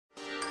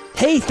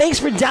Hey, thanks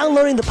for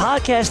downloading the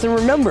podcast. And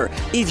remember,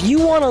 if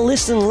you want to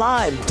listen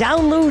live,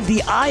 download the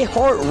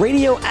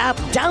iHeartRadio app,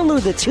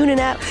 download the TuneIn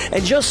app,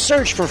 and just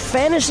search for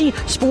Fantasy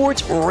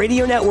Sports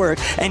Radio Network,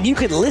 and you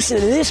can listen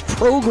to this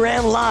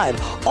program live.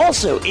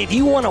 Also, if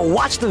you want to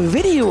watch the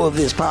video of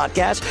this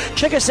podcast,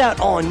 check us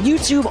out on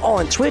YouTube,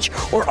 on Twitch,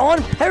 or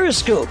on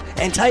Periscope,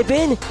 and type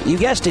in, you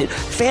guessed it,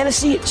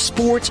 Fantasy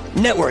Sports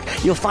Network.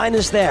 You'll find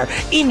us there.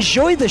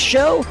 Enjoy the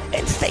show,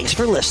 and thanks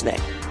for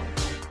listening.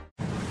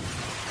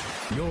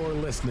 You're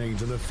listening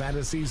to the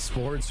Fantasy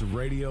Sports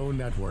Radio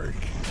Network.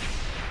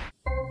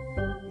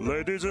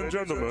 Ladies and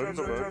gentlemen,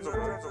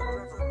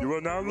 you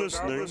are now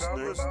listening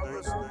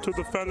to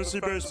the Fantasy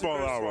Baseball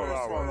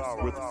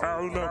Hour with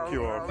Al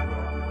Melchior.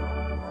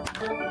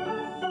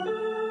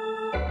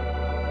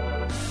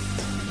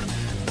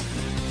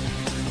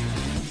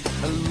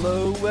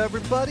 Hello,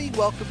 everybody.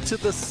 Welcome to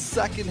the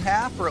second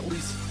half, or at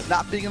least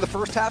not being in the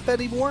first half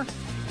anymore.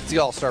 It's the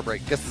All-Star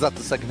break. Guess it's not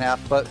the second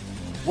half, but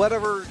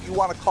whatever you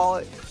want to call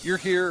it, you're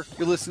here.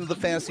 You're listening to the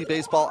Fantasy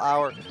Baseball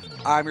Hour.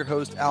 I'm your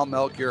host, Al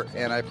Melchior,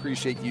 and I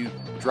appreciate you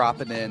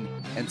dropping in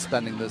and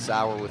spending this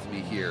hour with me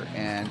here.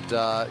 And,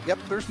 yep,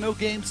 there's no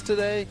games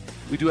today.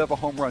 We do have a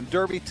home run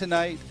derby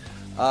tonight,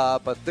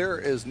 but there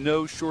is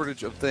no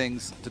shortage of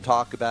things to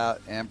talk about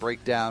and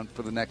break down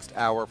for the next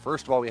hour.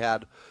 First of all, we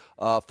had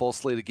a full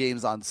slate of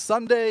games on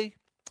Sunday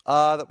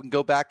that we can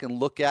go back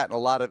and look at, and a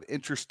lot of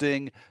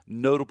interesting,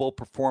 notable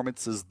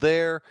performances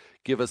there.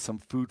 Give us some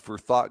food for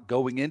thought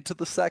going into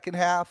the second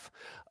half.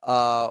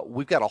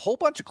 We've got a whole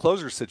bunch of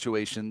closer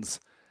situations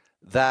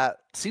that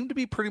seem to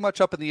be pretty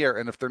much up in the air,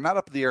 and if they're not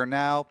up in the air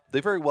now,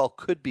 they very well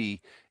could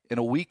be in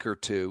a week or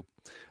two.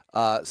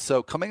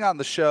 So coming on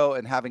the show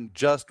and having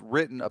just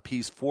written a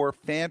piece for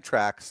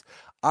Fantrax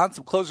on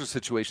some closer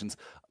situations,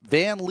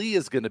 Van Lee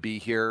is going to be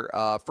here,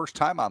 first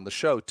time on the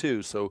show,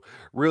 too. So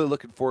really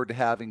looking forward to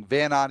having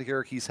Van on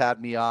here. He's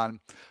had me on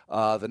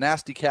the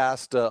Nasty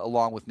Cast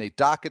along with Nate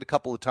Dockett a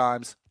couple of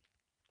times.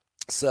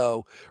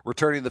 So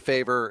returning the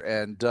favor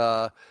and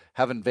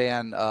having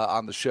Van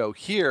on the show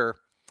here.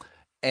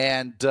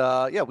 And,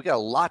 yeah, we got a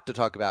lot to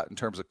talk about in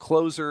terms of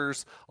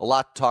closers, a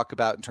lot to talk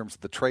about in terms of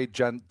the trade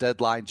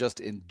deadline just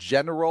in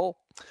general.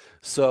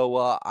 So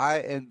I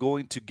am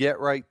going to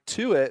get right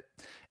to it.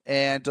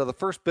 And the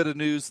first bit of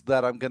news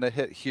that I'm going to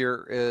hit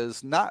here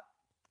is not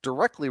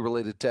directly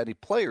related to any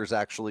players,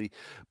 actually,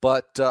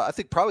 but I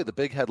think probably the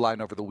big headline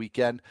over the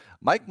weekend,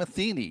 Mike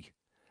Matheny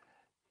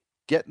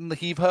getting the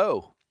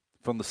heave-ho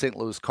from the St.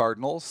 Louis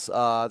Cardinals.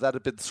 That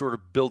had been sort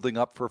of building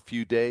up for a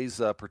few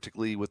days,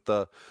 particularly with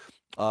the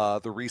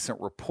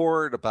recent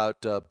report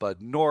about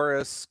Bud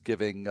Norris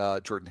giving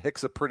Jordan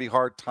Hicks a pretty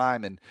hard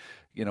time and,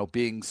 you know,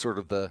 being sort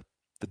of the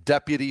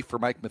deputy for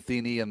Mike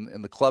Matheny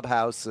in the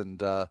clubhouse,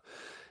 and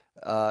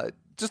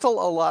just a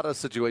lot of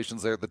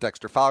situations there. The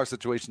Dexter Fowler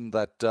situation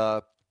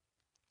that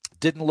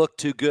didn't look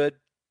too good,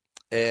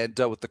 and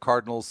with the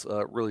Cardinals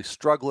really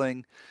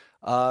struggling.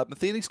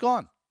 Matheny's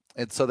gone,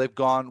 and so they've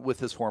gone with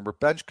his former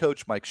bench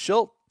coach, Mike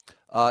Shildt.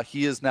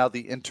 He is now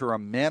the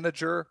interim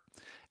manager,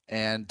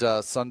 and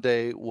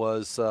Sunday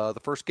was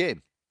the first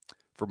game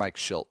for Mike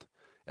Shildt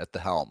at the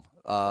helm.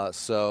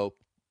 So,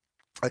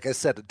 like I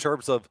said, in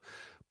terms of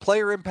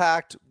player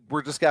impact,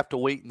 we're just going to have to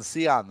wait and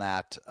see on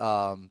that.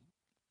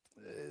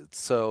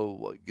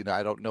 So, you know,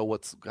 I don't know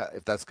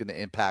if that's going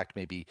to impact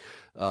maybe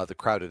the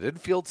crowded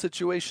infield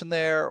situation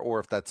there, or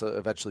if that's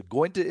eventually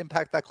going to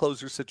impact that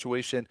closer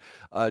situation.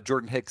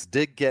 Jordan Hicks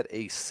did get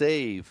a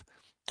save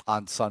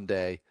on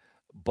Sunday,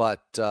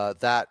 but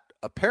that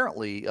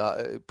apparently,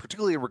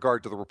 particularly in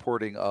regard to the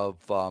reporting of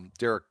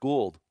Derek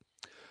Gould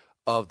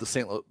of the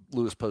St.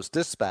 Louis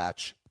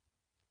Post-Dispatch,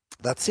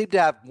 that seemed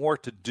to have more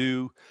to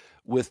do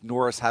with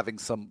Norris having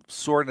some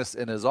soreness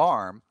in his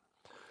arm.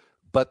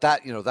 But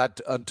that, you know, that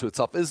unto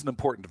itself is an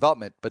important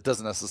development, but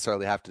doesn't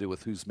necessarily have to do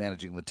with who's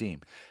managing the team.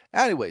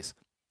 Anyways,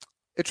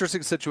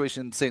 interesting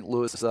situation in St.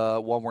 Louis,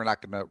 one we're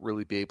not going to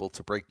really be able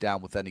to break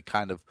down with any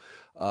kind of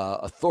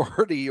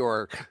authority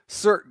or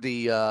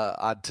certainty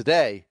on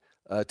today's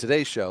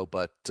show,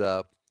 but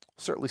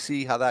certainly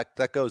see how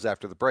that goes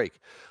after the break.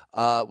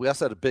 We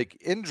also had a big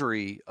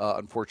injury,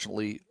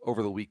 unfortunately,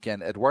 over the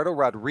weekend. Eduardo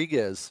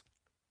Rodriguez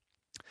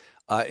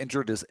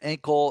injured his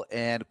ankle,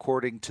 and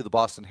according to the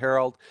Boston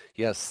Herald,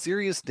 he has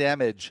serious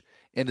damage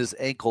in his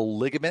ankle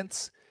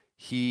ligaments.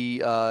 He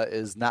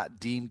is not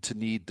deemed to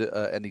need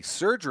any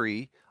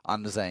surgery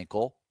on his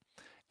ankle,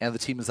 and the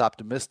team is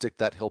optimistic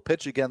that he'll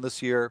pitch again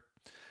this year,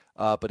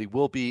 but he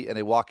will be in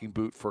a walking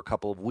boot for a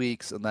couple of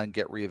weeks and then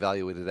get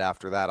reevaluated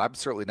after that. I'm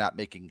certainly not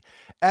making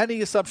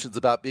any assumptions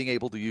about being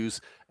able to use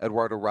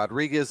Eduardo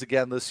Rodriguez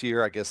again this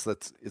year. I guess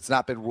it's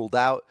not been ruled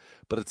out,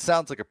 but it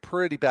sounds like a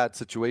pretty bad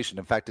situation.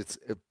 In fact,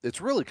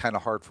 it's really kind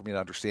of hard for me to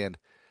understand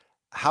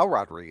how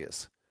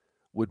Rodriguez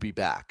would be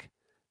back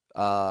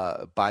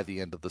by the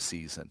end of the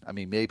season. I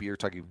mean, maybe you're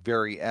talking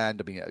very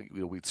end. I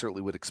mean, we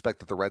certainly would expect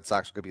that the Red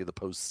Sox are going to be in the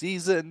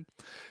postseason,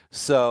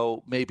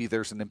 so maybe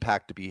there's an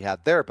impact to be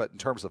had there. But in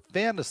terms of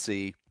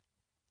fantasy,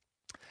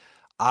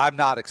 I'm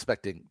not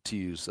expecting to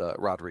use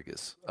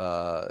Rodriguez.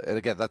 And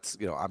again, that's,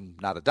 I'm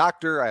not a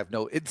doctor. I have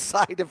no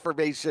inside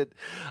information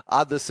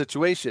on this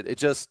situation. It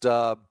just,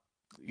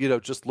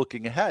 just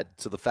looking ahead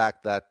to the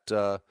fact that,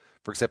 for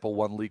example,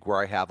 one league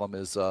where I have them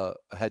is a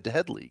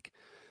head-to-head league.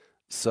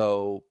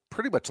 So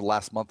pretty much the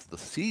last month of the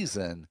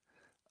season,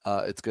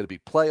 it's going to be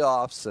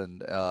playoffs,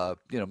 and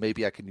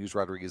maybe I can use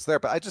Rodriguez there.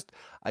 But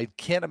I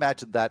can't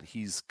imagine that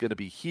he's going to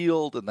be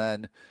healed and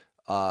then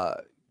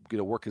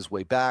work his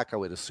way back. I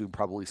would assume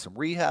probably some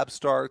rehab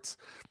starts,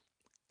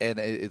 and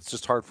it's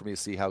just hard for me to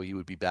see how he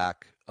would be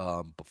back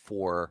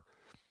before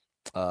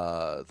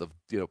the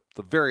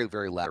very,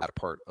 very latter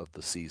part of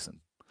the season.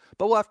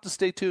 But we'll have to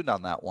stay tuned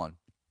on that one.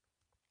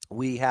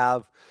 We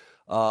have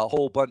a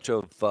whole bunch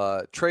of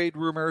trade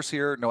rumors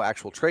here. No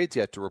actual trades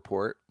yet to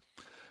report.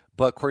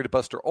 But according to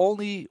Buster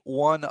Olney,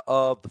 one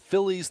of the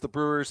Phillies, the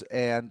Brewers,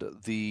 and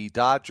the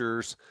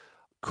Dodgers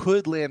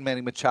could land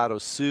Manny Machado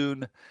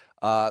soon.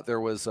 There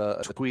was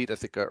a tweet, I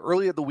think,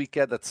 early in the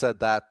weekend that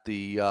said that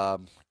the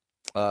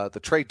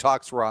trade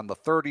talks were on the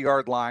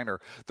 30-yard line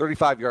or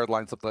 35-yard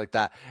line, something like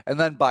that. And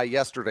then by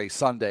yesterday,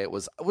 Sunday, it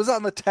was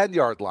on the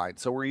 10-yard line.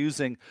 So we're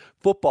using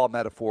football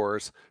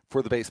metaphors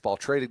for the baseball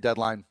trading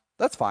deadline.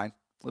 That's fine.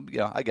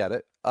 I get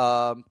it.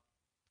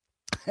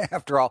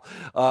 After all,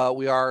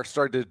 we are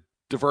starting to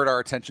divert our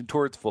attention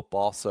towards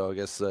football. So I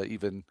guess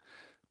even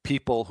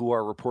people who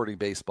are reporting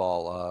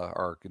baseball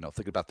are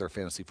thinking about their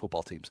fantasy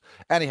football teams.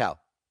 Anyhow,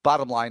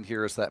 bottom line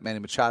here is that Manny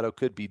Machado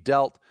could be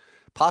dealt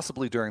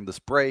possibly during this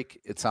break.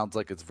 It sounds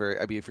like it's if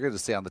you're going to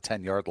stay on the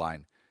 10-yard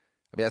line,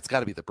 that's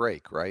got to be the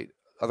break, right?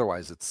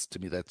 Otherwise,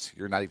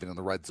 you're not even in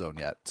the red zone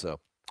yet. So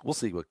we'll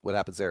see what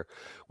happens there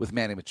with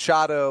Manny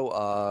Machado.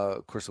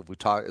 Of course,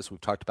 as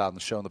we've talked about in the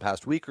show in the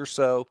past week or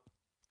so,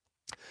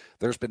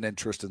 there's been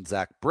interest in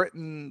Zach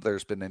Britton.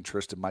 There's been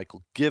interest in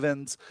Michael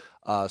Givens.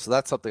 So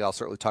that's something I'll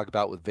certainly talk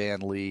about with Van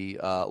Lee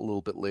a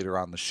little bit later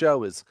on the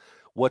show, is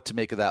what to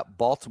make of that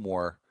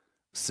Baltimore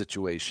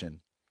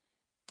situation.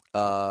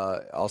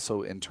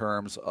 Also in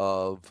terms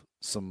of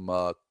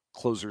some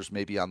closers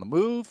maybe on the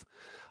move.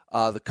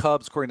 The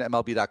Cubs, according to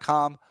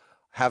MLB.com,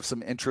 have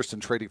some interest in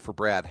trading for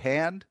Brad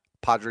Hand.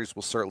 Padres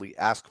will certainly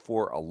ask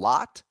for a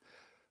lot,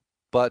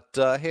 but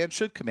Hand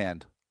should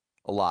command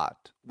a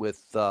lot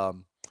with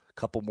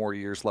couple more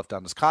years left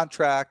on his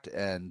contract,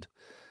 and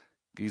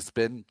he's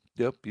been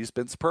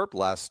superb the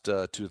last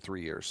 2 to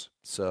 3 years.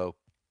 So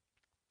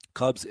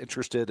Cubs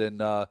interested in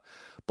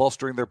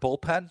bolstering their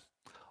bullpen.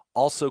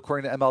 Also,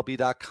 according to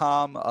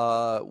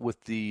MLB.com,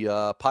 with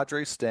the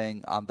Padres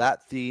staying on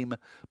that theme,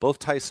 both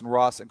Tyson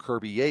Ross and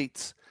Kirby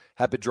Yates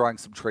have been drawing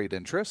some trade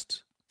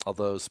interest,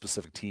 although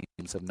specific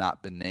teams have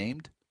not been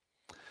named.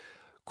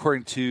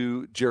 According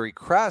to Jerry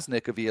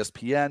Krasnick of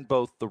ESPN,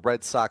 both the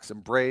Red Sox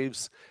and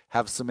Braves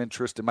have some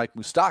interest in Mike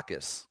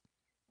Moustakas.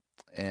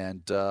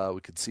 And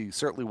we could see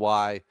certainly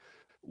why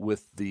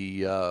with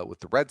the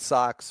Red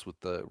Sox, with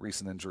the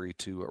recent injury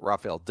to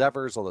Rafael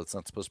Devers, although it's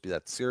not supposed to be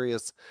that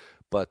serious,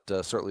 but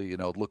certainly,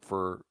 look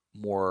for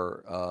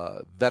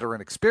more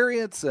veteran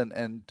experience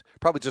and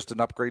probably just an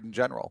upgrade in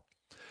general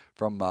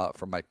from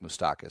Mike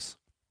Moustakas.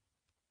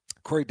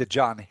 According to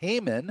John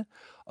Heyman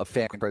of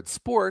FanSpread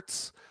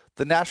Sports,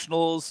 the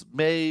Nationals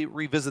may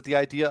revisit the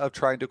idea of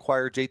trying to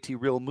acquire JT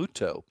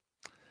Realmuto.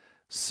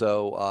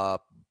 So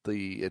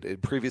in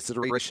previous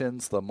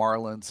iterations, the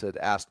Marlins had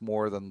asked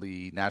more than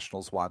the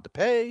Nationals wanted to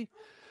pay,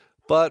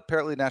 but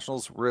apparently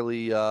Nationals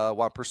really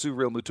want to pursue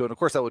Realmuto, and of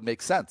course that would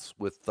make sense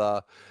with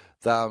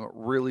them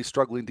really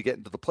struggling to get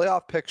into the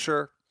playoff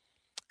picture,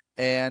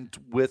 and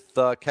with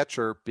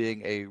catcher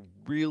being a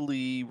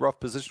really rough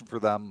position for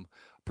them,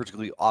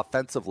 particularly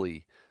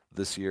offensively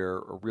this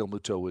year.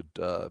 Realmuto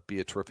would be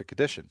a terrific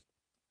addition.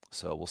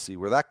 So we'll see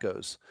where that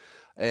goes.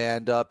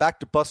 And back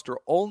to Buster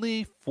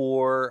Olney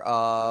for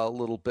a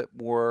little bit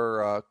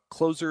more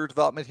closer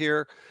development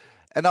here.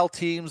 NL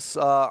teams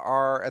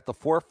are at the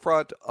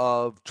forefront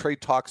of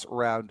trade talks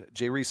around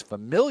Jeurys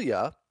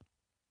Familia.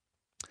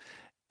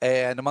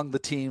 And among the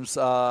teams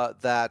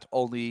that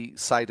Olney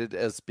cited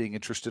as being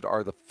interested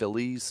are the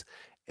Phillies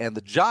and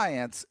the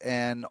Giants.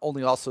 And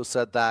Olney also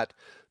said that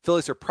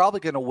Phillies are probably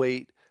going to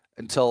wait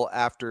until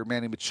after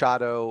Manny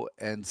Machado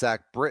and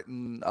Zach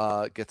Britton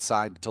get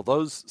signed, until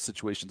those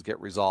situations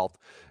get resolved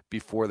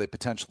before they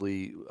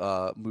potentially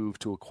move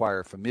to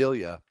acquire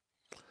Familia.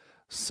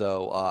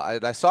 So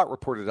I saw it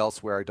reported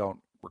elsewhere. I don't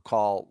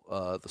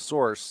recall the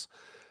source,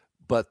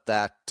 but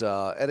that,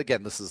 and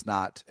again, this is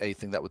not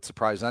anything that would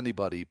surprise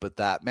anybody, but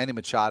that Manny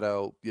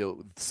Machado,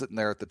 sitting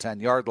there at the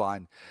 10-yard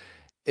line,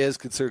 is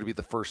considered to be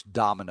the first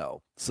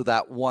domino. So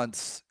that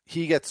once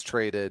he gets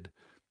traded,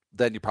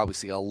 then you probably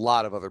see a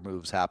lot of other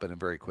moves happen in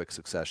very quick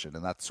succession.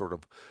 And that's sort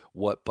of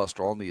what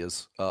Buster Olney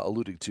is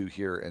alluding to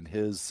here in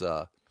his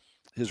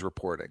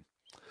reporting.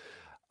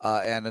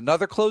 And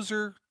another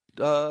closer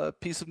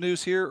piece of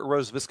news here,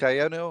 Aroldis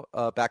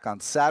Vizcaino, back on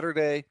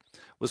Saturday,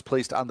 was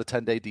placed on the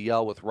 10-day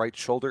DL with right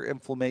shoulder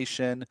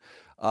inflammation.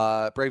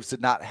 Braves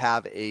did not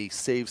have a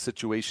save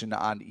situation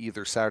on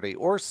either Saturday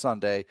or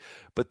Sunday,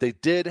 but they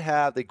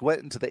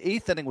went into the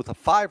 8th inning with a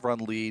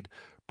 5-run lead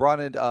brought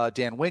in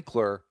Dan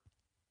Winkler,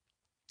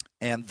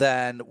 and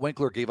then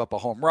Winkler gave up a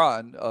home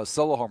run, a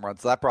solo home run,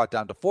 so that brought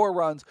down to 4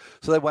 runs.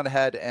 So they went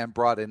ahead and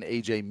brought in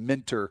A.J.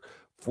 Minter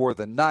for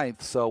the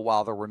 9th. So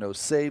while there were no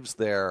saves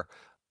there,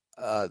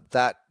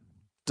 that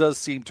does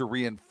seem to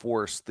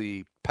reinforce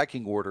the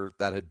pecking order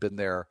that had been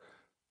there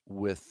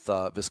with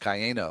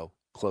Vizcaino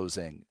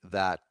closing,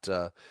 that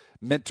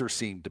Minter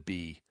seemed to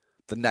be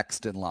the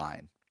next in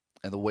line.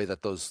 And the way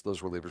that those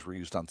relievers were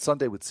used on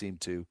Sunday would seem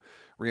to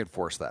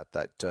reinforce that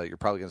you're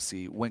probably going to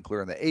see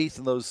Winkler in the 8th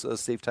in those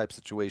save type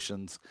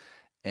situations,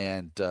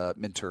 and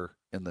Minter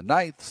in the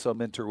 9th. So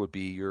Minter would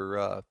be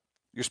your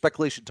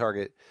speculation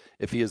target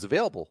if he is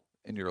available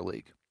in your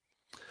league.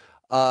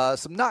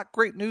 Some not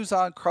great news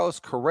on Carlos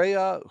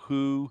Correa,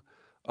 who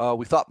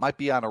we thought might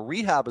be on a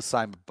rehab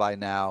assignment by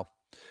now.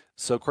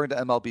 So according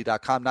to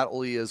MLB.com, not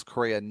only is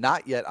Correa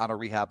not yet on a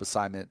rehab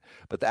assignment,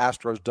 but the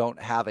Astros don't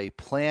have a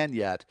plan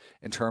yet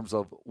in terms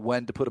of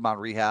when to put him on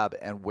rehab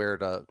and where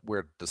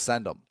to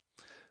send him.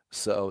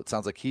 So it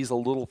sounds like he's a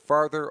little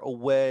farther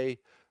away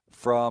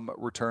from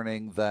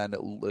returning than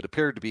it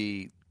appeared to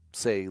be,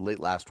 say,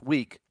 late last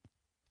week.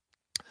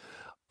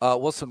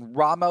 Wilson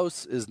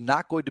Ramos is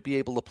not going to be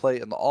able to play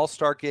in the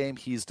All-Star game.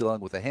 He's dealing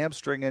with a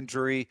hamstring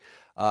injury.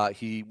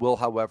 He will,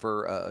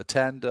 however,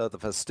 attend the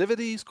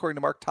festivities, according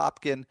to Mark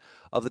Topkin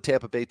of the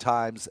Tampa Bay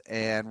Times,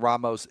 and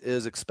Ramos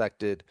is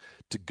expected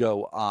to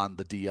go on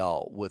the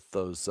DL with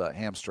those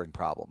hamstring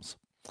problems.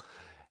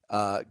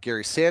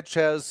 Gary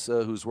Sanchez,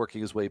 who's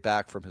working his way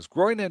back from his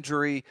groin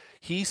injury,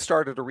 he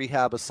started a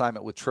rehab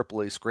assignment with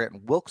AAA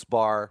Scranton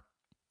Wilkes-Barre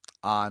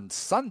on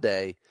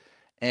Sunday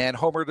and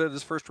homered at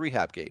his first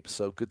rehab game.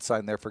 So good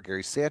sign there for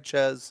Gary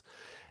Sanchez.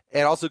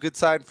 And also good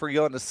sign for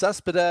Yoenis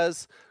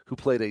Cespedes, who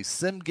played a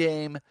sim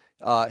game,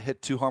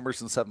 hit 2 homers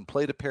and 7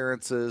 plate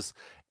appearances,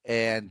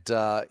 and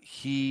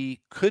he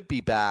could be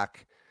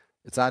back.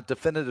 It's not a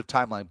definitive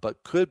timeline,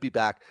 but could be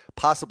back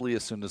possibly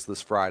as soon as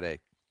this Friday,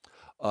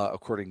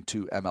 according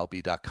to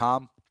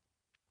MLB.com.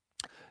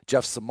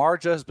 Jeff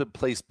Samardzija has been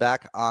placed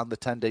back on the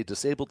 10-day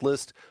disabled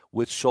list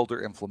with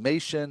shoulder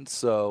inflammation,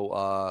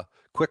 so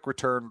quick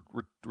return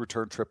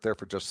trip there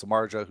for Jeff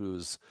Samardzija,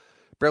 who's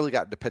barely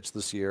gotten to pitch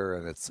this year,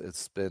 and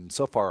it's been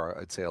so far,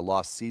 I'd say, a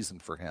lost season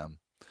for him.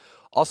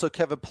 Also,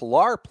 Kevin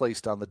Pillar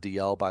placed on the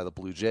DL by the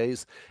Blue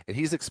Jays, and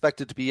he's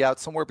expected to be out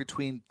somewhere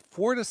between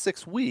 4 to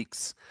 6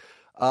 weeks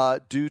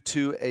due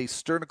to a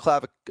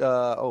sternoclavic.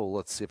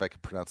 Let's see if I can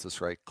pronounce this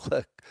right.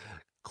 I'm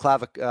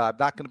not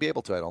going to be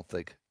able to, I don't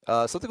think.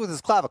 Something with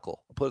his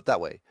clavicle. I'll put it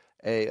that way.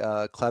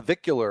 A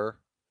clavicular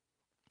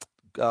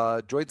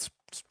joint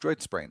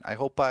sprain. I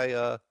hope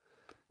I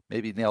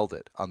maybe nailed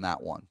it on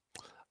that one.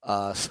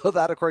 So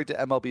that, according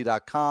to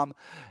MLB.com.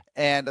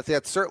 And I think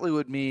that certainly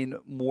would mean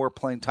more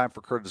playing time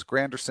for Curtis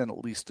Granderson,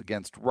 at least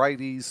against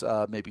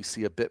righties. Maybe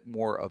see a bit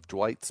more of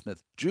Dwight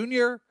Smith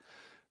Jr.,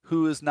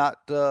 who is not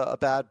a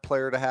bad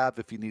player to have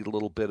if you need a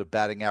little bit of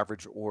batting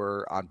average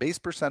or on-base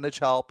percentage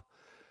help.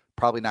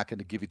 Probably not going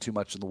to give you too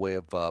much in the way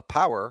of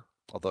power,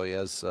 although he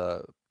has, I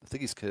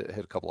think he's hit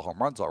a couple of home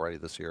runs already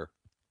this year.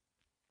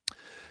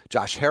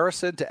 Josh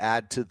Harrison, to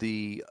add to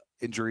the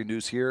injury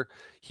news here,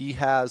 he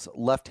has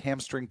left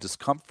hamstring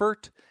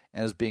discomfort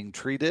and is being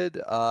treated,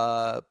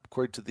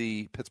 according to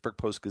the Pittsburgh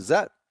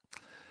Post-Gazette.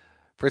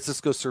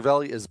 Francisco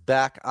Cervelli is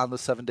back on the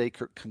 7-day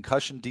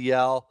concussion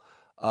DL.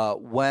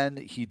 When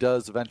he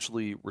does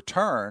eventually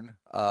return,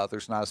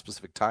 there's not a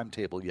specific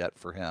timetable yet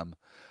for him.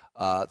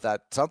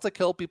 That sounds like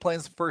he'll be playing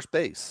some first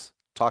base.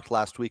 Talked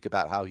last week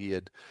about how he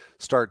had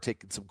started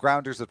taking some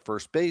grounders at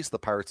first base. The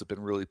Pirates have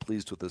been really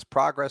pleased with his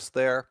progress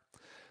there.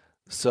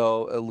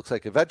 So it looks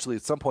like eventually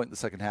at some point in the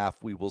second half,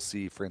 we will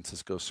see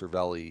Francisco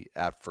Cervelli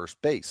at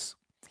first base.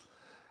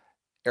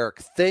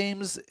 Eric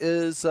Thames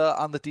is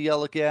on the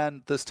DL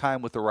again, this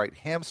time with the right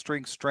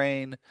hamstring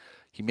strain.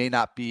 He may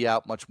not be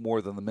out much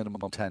more than the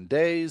minimum 10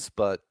 days,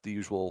 but the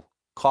usual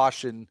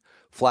caution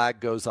flag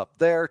goes up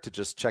there to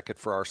just check it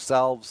for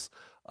ourselves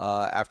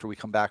after we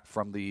come back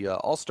from the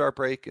All-Star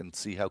break and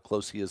see how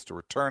close he is to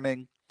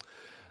returning.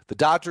 The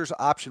Dodgers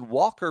option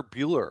Walker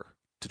Buehler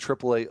to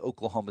AAA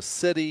Oklahoma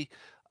City,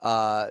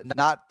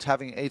 not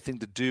having anything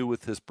to do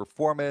with his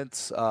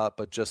performance,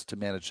 but just to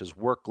manage his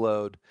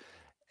workload.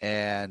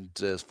 And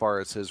as far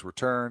as his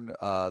return,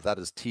 that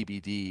is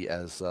TBD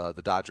as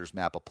the Dodgers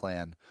map a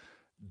plan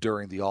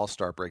during the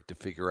All-Star break to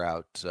figure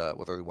out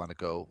whether they want to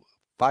go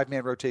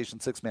 5-man rotation,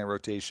 6-man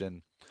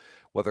rotation,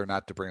 whether or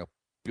not to bring up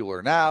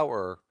Buehler now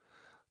or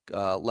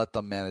let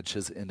them manage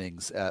his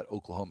innings at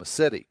Oklahoma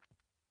City.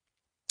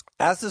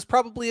 As has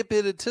probably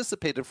been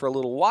anticipated for a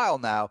little while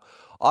now,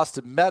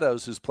 Austin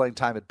Meadows, whose playing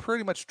time had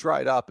pretty much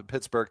dried up in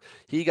Pittsburgh,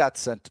 he got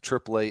sent to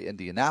AAA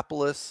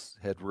Indianapolis,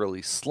 had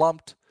really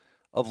slumped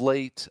of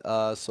late,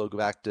 so go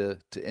back to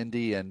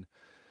Indy and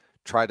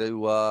try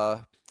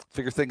to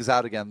figure things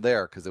out again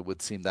there, because it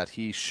would seem that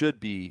he should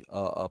be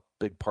a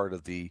big part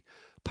of the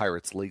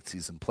Pirates' late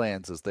season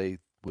plans, as they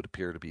would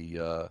appear to be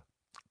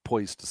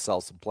poised to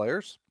sell some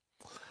players.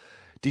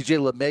 DJ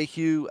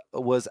LeMahieu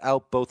was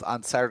out both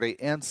on Saturday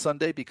and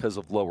Sunday because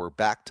of lower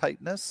back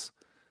tightness,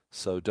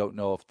 so don't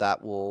know if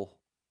that will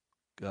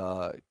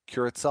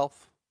cure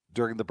itself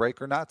during the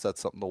break or not. So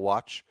that's something to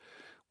watch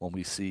when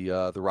we see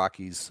the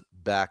Rockies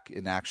back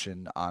in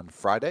action on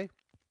Friday.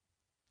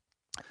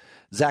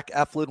 Zach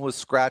Eflin was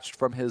scratched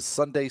from his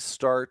Sunday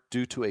start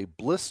due to a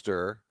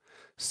blister.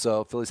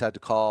 So Phillies had to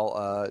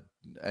call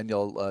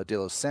Enyel De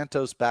Los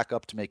Santos back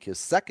up to make his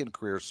second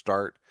career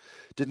start.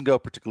 Didn't go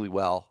particularly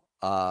well,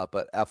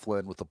 but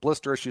Eflin with a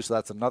blister issue, so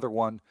that's another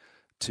one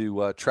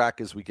to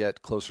track as we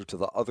get closer to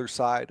the other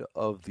side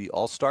of the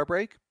All-Star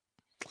break.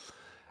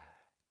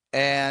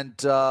 And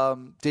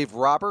Dave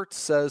Roberts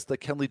says that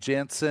Kenley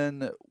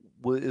Jansen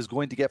is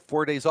going to get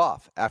 4 days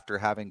off after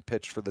having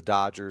pitched for the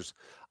Dodgers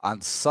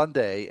on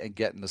Sunday and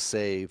getting a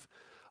save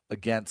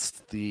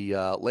against the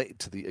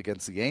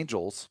against the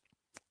Angels.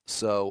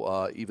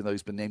 So even though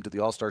he's been named to the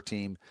All-Star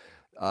team,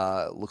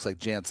 looks like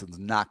Jansen's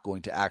not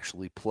going to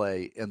actually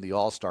play in the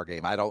All-Star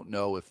game. I don't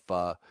know if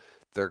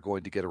they're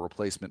going to get a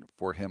replacement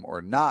for him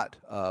or not,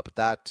 but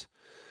that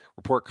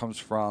report comes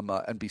from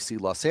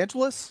NBC Los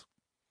Angeles.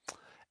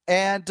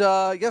 And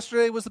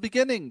yesterday was the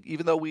beginning,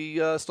 even though we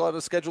still had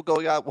a schedule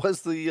going out,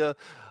 was the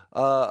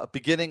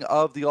beginning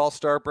of the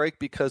All-Star break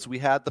because we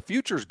had the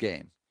Futures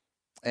game.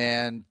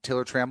 And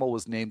Taylor Trammell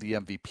was named the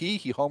MVP.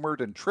 He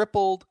homered and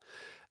tripled.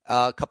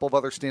 A couple of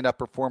other stand-up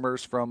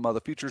performers from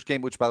the Futures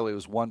game, which, by the way,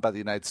 was won by the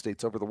United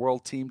States over the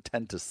World team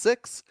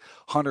 10-6.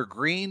 Hunter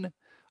Green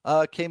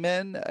came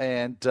in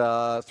and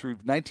threw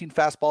 19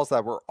 fastballs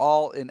that were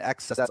all in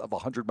excess of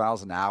 100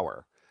 miles an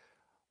hour.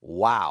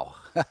 Wow.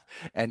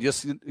 And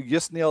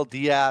Yusniel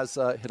Diaz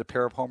hit a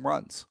pair of home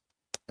runs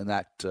in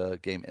that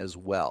game as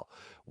well.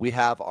 We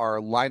have our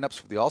lineups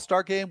for the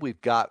All-Star game.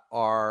 We've got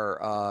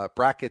our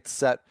brackets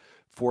set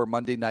for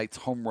Monday night's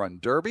Home Run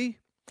Derby.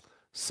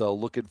 So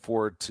looking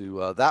forward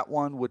to that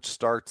one, which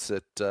starts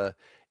at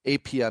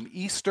 8 p.m.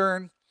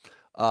 Eastern.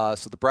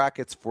 So the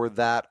brackets for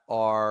that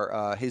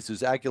are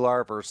Jesus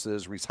Aguilar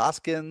versus Rhys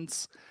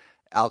Hoskins,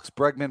 Alex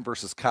Bregman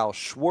versus Kyle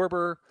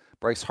Schwarber,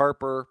 Bryce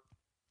Harper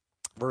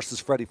versus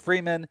Freddie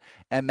Freeman,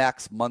 and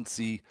Max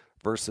Muncy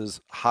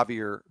versus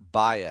Javier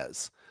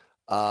Baez.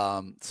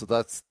 So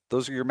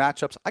those are your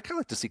matchups. I kind of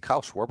like to see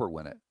Kyle Schwarber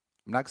win it.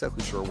 I'm not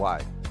exactly sure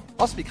why.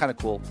 Also be kind of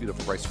cool, for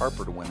Bryce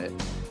Harper to win it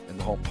in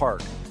the home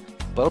park.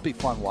 But it'll be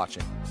fun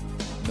watching,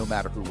 no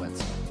matter who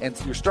wins. And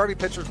your starting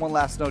pitchers, one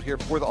last note here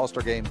for the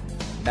All-Star game,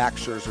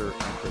 Max Scherzer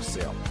and Chris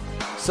Sale.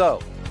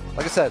 So,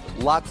 like I said,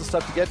 lots of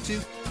stuff to get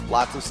to,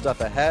 lots of stuff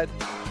ahead.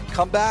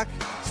 Come back,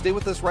 stay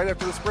with us right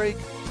after this break.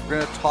 We're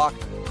going to talk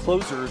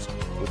closers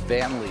with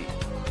Van Lee.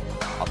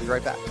 I'll be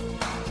right back.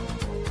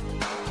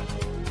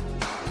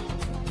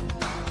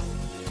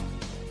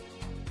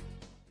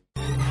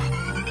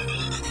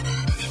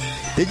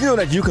 Did you know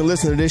that you can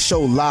listen to this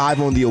show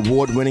live on the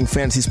award-winning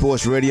Fantasy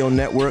Sports Radio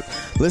Network?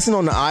 Listen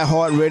on the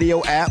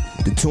iHeartRadio app,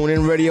 the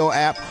TuneIn Radio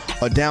app,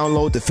 or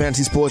download the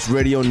Fantasy Sports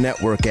Radio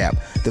Network app.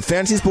 The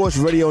Fantasy Sports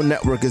Radio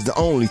Network is the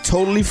only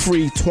totally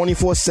free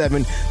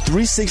 24/7,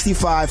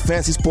 365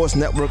 Fantasy Sports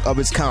Network of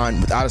its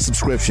kind without a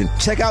subscription.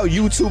 Check out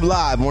YouTube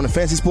Live on the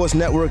Fantasy Sports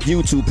Network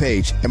YouTube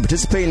page and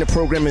participate in the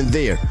programming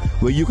there,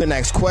 where you can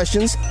ask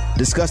questions,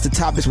 discuss the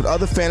topics with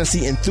other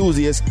fantasy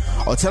enthusiasts,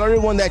 or tell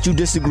everyone that you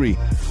disagree.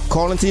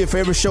 Call into your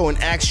favorite show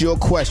and ask your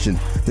question.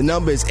 The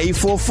number is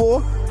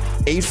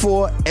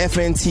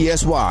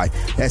 844-84-FNTSY.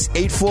 That's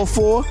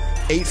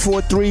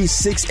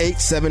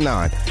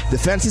 844-843-6879. The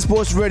Fantasy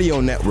Sports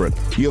Radio Network,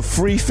 your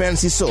free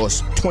fantasy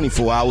source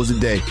 24 hours a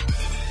day.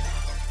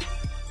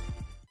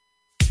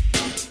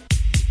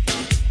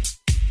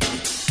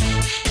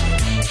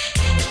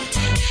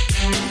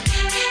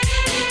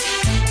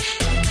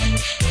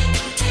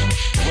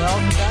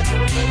 Welcome back,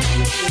 everybody.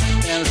 This is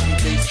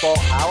Fantasy Baseball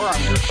Hour.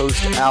 I'm your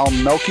host, Al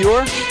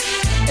Melchior.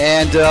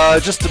 And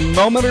just a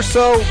moment or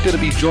so, going to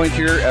be joined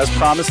here, as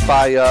promised,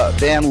 by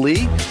Van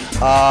Lee.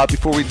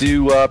 Before we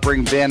do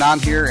bring Van on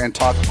here and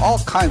talk all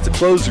kinds of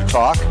closer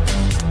talk,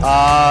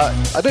 I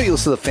know you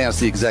listen to the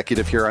Fantasy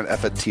Executive here on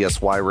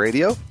FNTSY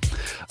Radio.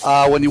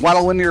 When you want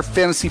to win your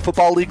fantasy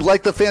football league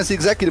like the Fantasy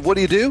Executive, what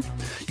do?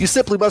 You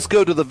simply must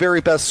go to the very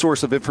best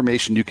source of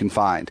information you can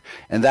find,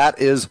 and that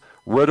is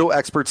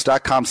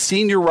RotoExperts.com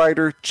senior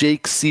writer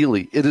Jake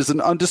Seeley. It is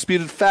an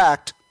undisputed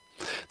fact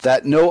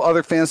that no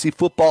other fantasy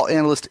football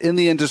analyst in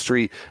the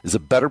industry is a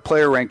better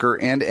player ranker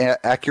and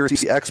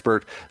accuracy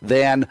expert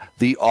than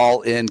the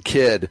All-In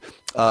Kid.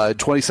 In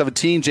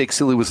 2017, Jake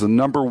Seeley was the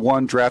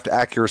 #1 draft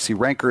accuracy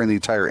ranker in the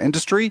entire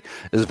industry,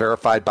 is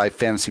verified by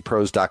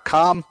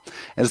fantasypros.com,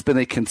 and has been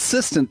a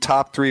consistent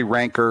top 3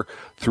 ranker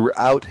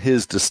throughout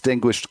his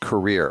distinguished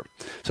career.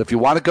 So if you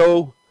want to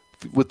go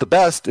with the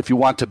best, if you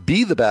want to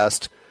be the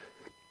best,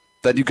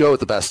 then you go with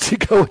the best. You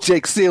go with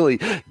Jake Seeley.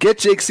 Get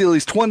Jake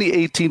Seeley's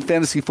 2018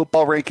 fantasy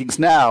football rankings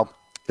now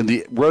in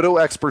the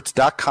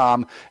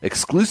RotoExperts.com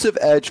exclusive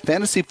Edge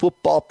fantasy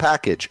football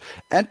package.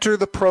 Enter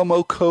the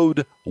promo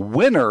code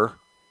WINNER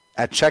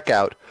at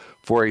checkout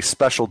for a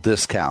special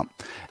discount.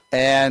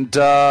 And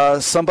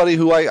somebody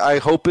who I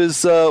hope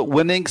is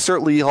winning,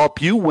 certainly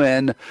help you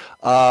win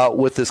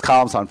with his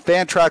columns on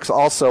Fantrax,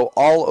 also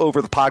all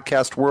over the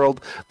podcast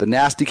world, the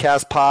Nasty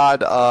Cast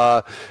pod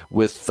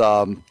with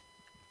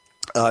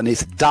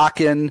Nathan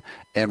Dockin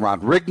and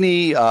Ron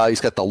Rigney.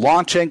 He's got the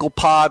Launch Angle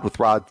Pod with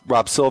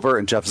Rob Silver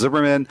and Jeff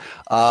Zimmerman.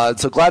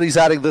 So glad he's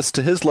adding this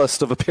to his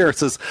list of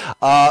appearances.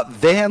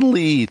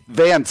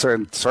 Van,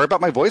 sorry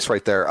about my voice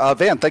right there.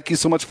 Van, thank you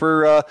so much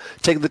for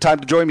taking the time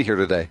to join me here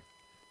today.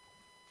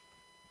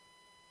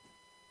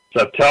 So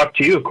I've talked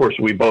to you. Of course,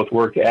 we both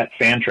work at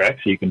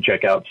Fantrax, so you can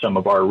check out some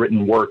of our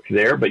written work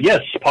there. But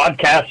yes,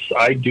 podcasts,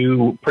 I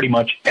do pretty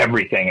much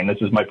everything, and this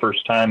is my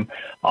first time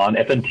on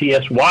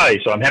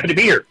FNTSY, so I'm happy to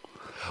be here.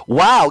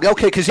 Wow.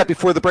 Okay, because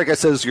before the break, I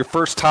said it was your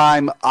first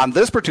time on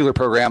this particular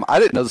program. I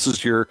didn't know this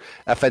was your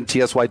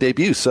FNTSY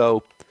debut,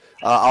 so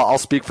I'll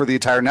speak for the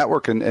entire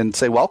network and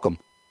say welcome.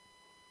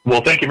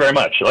 Well, thank you very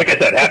much. Like I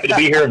said, happy to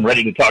be here and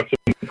ready to talk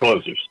some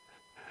closers.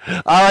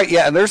 All right,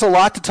 yeah, and there's a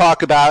lot to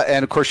talk about,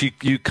 and of course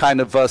you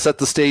kind of set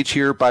the stage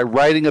here by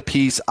writing a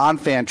piece on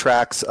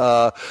Fantrax,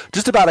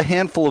 just about a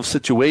handful of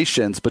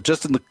situations, but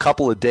just in the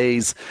couple of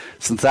days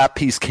since that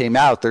piece came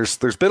out, there's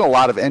been a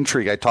lot of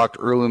intrigue. I talked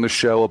earlier in the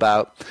show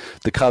about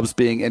the Cubs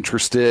being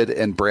interested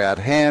in Brad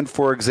Hand,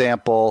 for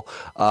example.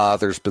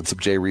 There's been some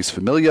Jay Reese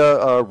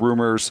Familia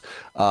rumors.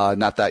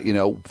 Not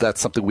that,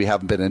 that's something we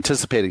haven't been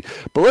anticipating.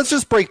 But let's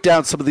just break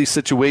down some of these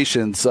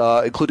situations,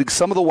 including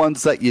some of the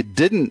ones that you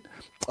didn't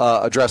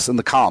address in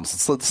the columns.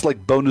 It's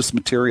like bonus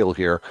material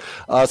here.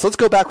 So let's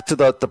go back to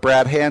the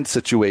Brad Hand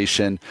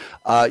situation.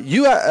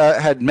 You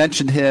had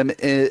mentioned him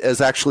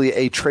as actually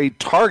a trade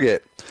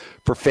target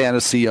for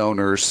fantasy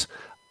owners.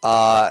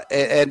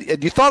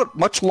 And you thought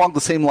much along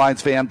the same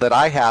lines, Van, that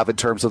I have in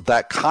terms of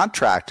that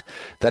contract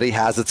that he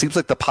has. It seems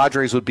like the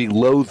Padres would be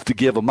loath to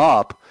give him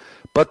up.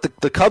 But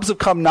the Cubs have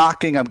come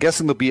knocking. I'm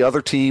guessing there'll be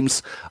other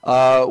teams.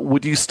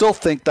 Would you still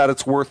think that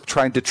it's worth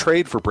trying to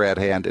trade for Brad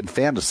Hand in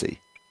fantasy?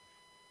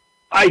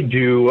 I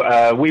do.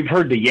 We've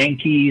heard the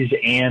Yankees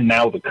and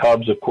now the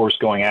Cubs, of course,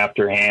 going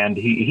after Hand.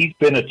 He's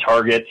been a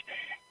target.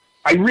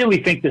 I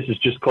really think this is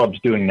just clubs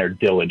doing their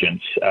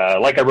diligence.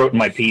 Like I wrote in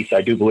my piece,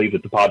 I do believe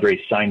that the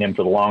Padres signed him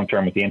for the long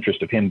term with the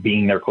interest of him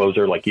being their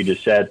closer. Like you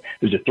just said,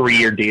 there's a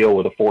 3-year deal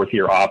with a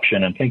 4th-year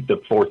option. I think the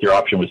 4th-year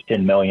option was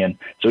 $10 million.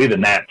 So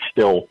even that's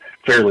still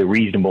fairly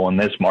reasonable in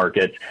this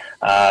market.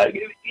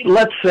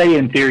 Let's say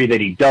in theory that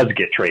he does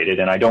get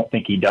traded, and I don't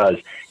think he does.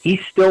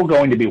 He's still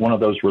going to be one of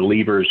those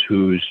relievers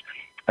whose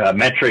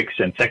metrics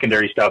and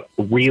secondary stuff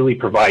really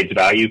provides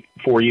value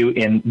for you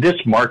in this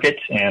market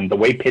and the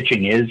way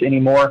pitching is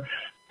anymore.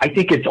 I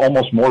think it's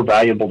almost more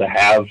valuable to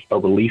have a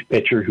relief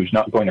pitcher who's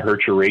not going to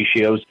hurt your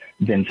ratios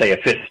than, say, a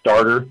fifth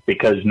starter,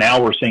 because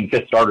now we're seeing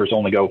fifth starters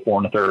only go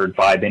 4 1/3,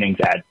 5 innings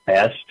at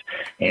best,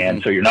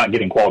 and so you're not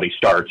getting quality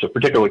starts. So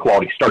particularly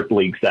quality start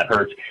leagues, that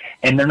hurts,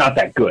 and they're not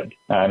that good.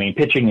 I mean,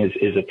 pitching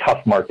is a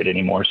tough market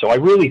anymore. So I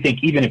really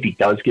think even if he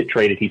does get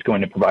traded, he's going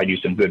to provide you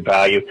some good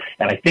value.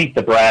 And I think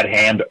the Brad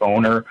Hand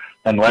owner,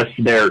 unless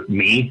they're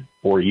me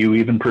or you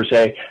even per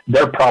se,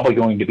 they're probably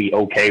going to be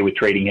okay with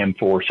trading him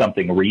for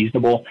something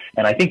reasonable.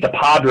 And I think the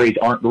Padres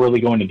aren't really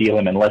going to deal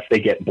him unless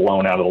they get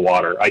blown out of the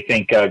water. I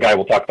think a guy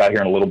we'll talk about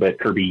here in a little bit,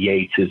 Kirby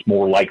Yates, is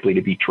more likely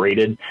to be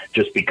traded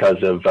just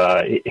because of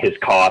his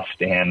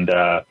cost and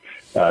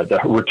the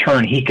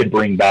return he could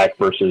bring back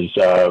versus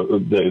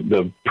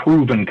the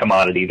proven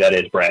commodity that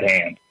is Brad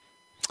Hand.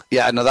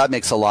 Yeah, no, that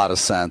makes a lot of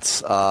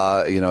sense.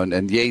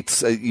 And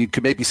Yates, you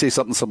could maybe say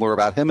something similar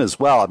about him as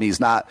well. I mean, he's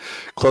not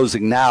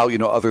closing now,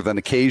 other than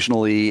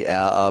occasionally,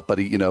 but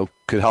he,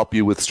 could help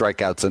you with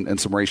strikeouts and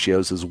some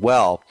ratios as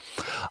well.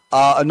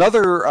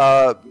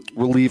 Another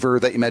reliever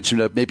that you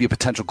mentioned, maybe a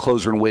potential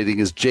closer in waiting,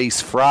 is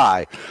Jace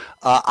Fry.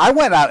 I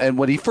went out, and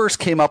when he first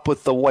came up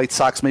with the White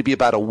Sox, maybe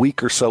about a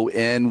week or so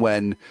in,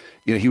 when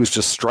he was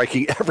just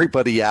striking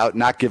everybody out,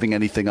 not giving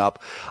anything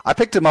up, I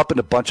picked him up in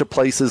a bunch of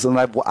places, and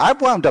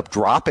I've wound up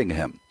dropping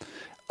him.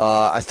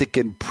 I think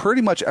in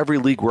pretty much every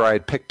league where I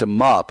had picked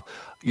him up.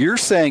 You're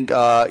saying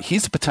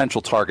he's a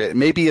potential target.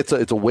 Maybe it's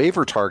a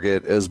waiver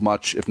target as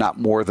much, if not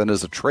more, than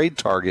as a trade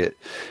target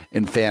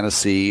in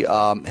fantasy.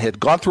 Had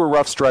gone through a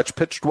rough stretch,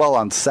 pitched well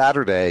on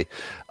Saturday.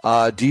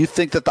 Do you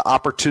think that the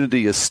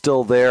opportunity is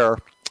still there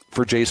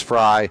for Jace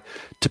Fry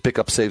to pick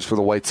up saves for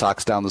the White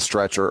Sox down the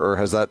stretch, or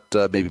has that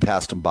maybe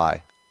passed him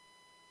by?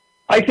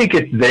 I think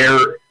it's there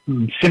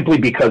simply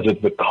because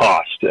of the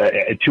cost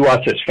to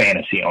us as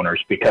fantasy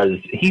owners, because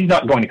he's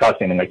not going to cost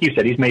anything. Like you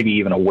said, he's maybe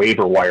even a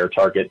waiver wire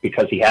target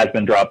because he has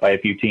been dropped by a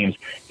few teams.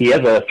 He has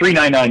a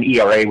 3.99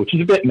 ERA, which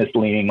is a bit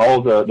misleading. All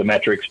the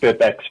metrics, FIP,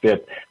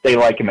 xFIP, they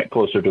like him at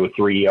closer to a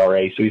 3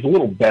 ERA, so he's a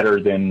little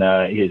better than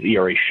his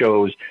ERA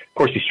shows. Of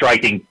course, he's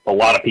striking a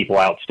lot of people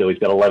out still. He's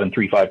got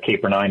 11.35 K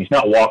per 9. He's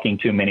not walking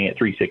too many at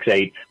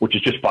 3.68, which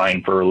is just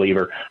fine for a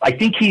reliever. I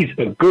think he's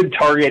a good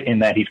target in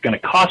that he's going to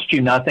cost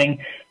you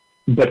nothing.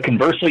 But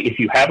conversely, if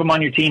you have him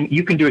on your team,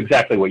 you can do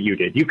exactly what you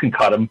did. You can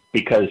cut him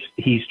because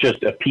he's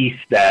just a piece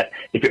that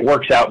if it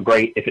works out,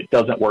 great. If it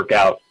doesn't work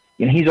out,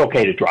 he's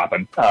okay to drop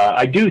him.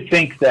 I do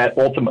think that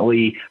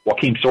ultimately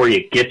Joakim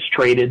Soria gets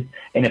traded.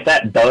 And if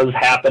that does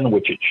happen,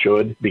 which it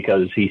should,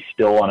 because he's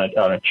still on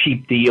a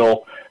cheap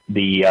deal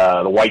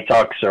The White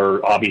Sox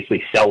are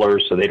obviously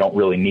sellers, so they don't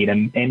really need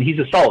him, and he's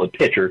a solid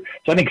pitcher.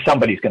 So I think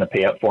somebody's going to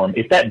pay up for him.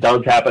 If that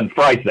does happen,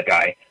 Fry's the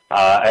guy.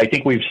 I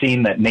think we've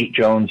seen that Nate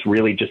Jones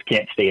really just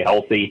can't stay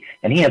healthy,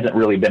 and he hasn't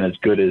really been as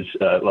good as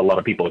a lot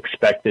of people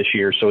expect this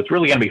year. So it's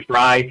really going to be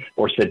Fry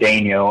or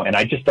Cedeno, and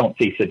I just don't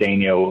see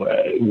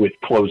Cedeno with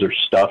closer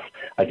stuff.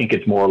 I think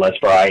it's more or less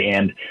Fry.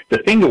 And the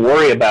thing to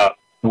worry about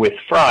with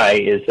Fry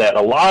is that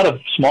a lot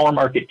of smaller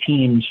market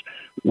teams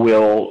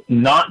will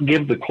not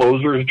give the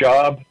closer's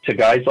job to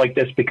guys like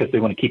this because they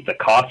want to keep the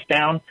costs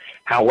down.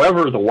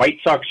 However, the White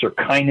Sox are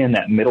kind of in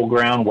that middle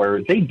ground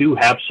where they do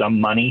have some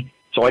money.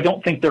 So I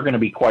don't think they're going to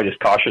be quite as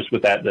cautious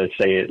with that as,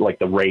 say, it like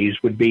the Rays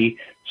would be.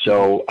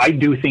 So I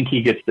do think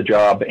he gets the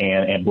job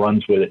and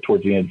runs with it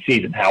towards the end of the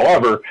season.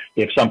 However,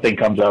 if something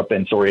comes up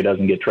and Soria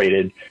doesn't get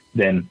traded,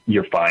 then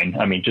you're fine.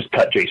 I mean, just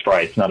cut Jace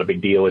Fry. It's not a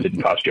big deal. It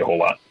didn't cost you a whole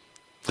lot.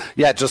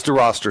 Yeah, just a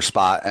roster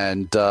spot.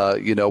 And,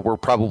 we're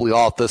probably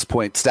all at this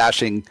point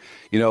stashing,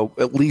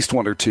 at least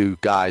one or two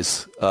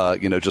guys,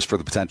 just for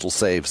the potential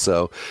save.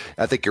 So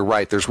I think you're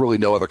right. There's really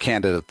no other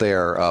candidate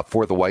there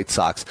for the White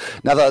Sox.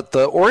 Now,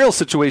 the Orioles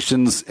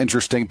situation's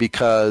interesting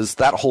because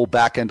that whole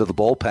back end of the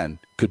bullpen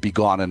could be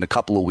gone in a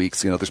couple of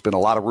weeks. There's been a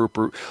lot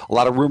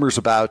of rumors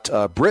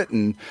about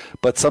Britton,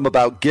 but some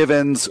about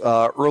Givens.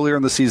 Earlier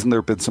in the season, there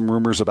have been some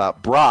rumors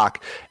about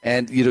Brock.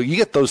 And, you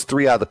get those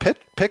three out of the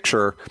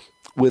picture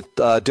with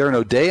Darren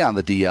O'Day on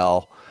the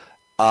DL.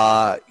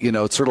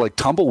 It's sort of like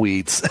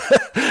tumbleweeds.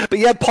 But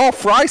you had Paul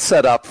Fry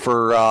set up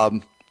for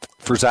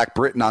Zach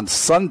Britton on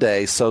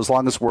Sunday. So as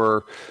long as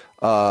we're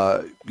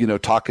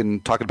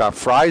talking about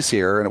Fries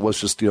here, and it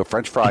was just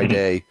French Fry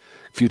Day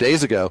a few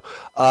days ago,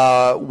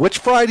 which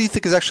Fry do you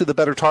think is actually the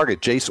better target,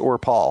 Jace or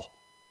Paul?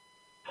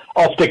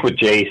 I'll stick with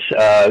Jace.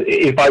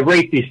 If I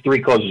rate these three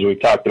closers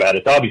we've talked about,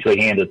 it's obviously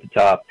Hand at the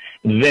top.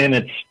 Then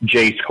it's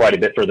Jace quite a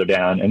bit further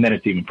down, and then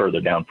it's even further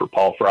down for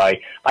Paul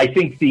Fry. I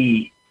think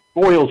the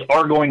Orioles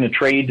are going to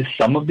trade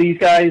some of these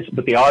guys,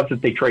 but the odds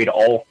that they trade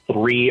all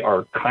three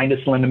are kind of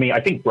slim to me.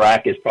 I think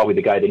Brack is probably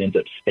the guy that ends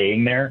up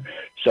staying there.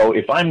 So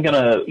if I'm going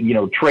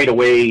to, trade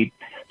away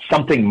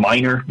something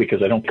minor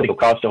because I don't think it'll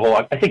cost a whole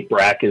lot, I think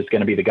Brack is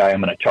going to be the guy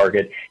I'm going to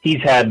target.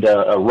 He's had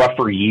a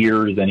rougher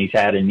year than he's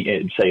had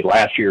in, say,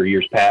 last year or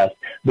years past,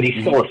 but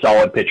he's still a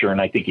solid pitcher, and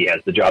I think he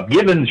has the job.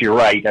 Givens, you're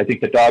right. I think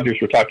the Dodgers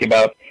were talking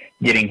about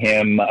getting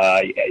him.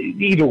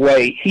 Either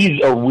way,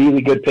 he's a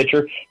really good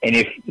pitcher, and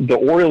if the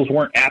Orioles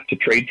weren't apt to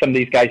trade some of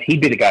these guys, he'd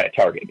be the guy to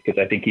target because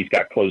I think he's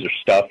got closer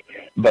stuff,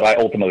 but I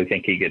ultimately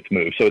think he gets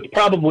moved. So it's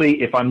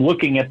probably, if I'm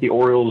looking at the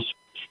Orioles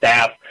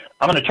staff,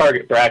 I'm going to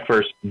target Brack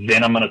first,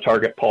 then I'm going to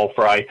target Paul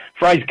Fry.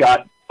 Fry's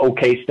got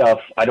okay stuff.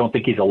 I don't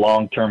think he's a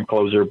long-term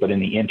closer, but in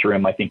the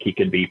interim, I think he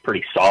could be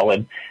pretty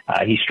solid.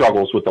 He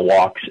struggles with the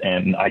walks,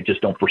 and I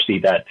just don't foresee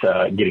that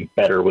getting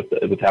better with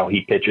how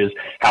he pitches.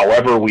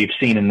 However, we've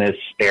seen in this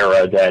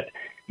era that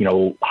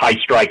high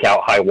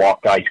strikeout, high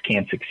walk guys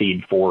can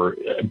succeed for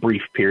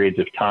brief periods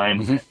of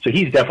time. Mm-hmm. So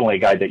he's definitely a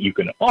guy that you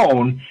can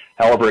own.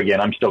 However, again,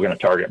 I'm still going to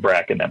target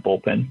Brack in that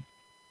bullpen.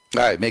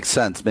 All right, makes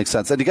sense.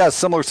 And you got a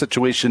similar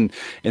situation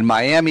in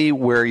Miami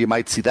where you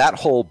might see that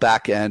whole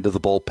back end of the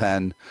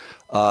bullpen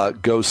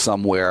go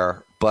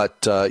somewhere.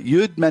 But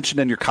you had mentioned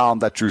in your column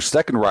that Drew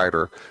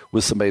Steckenrider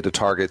was somebody to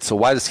target. So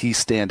why does he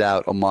stand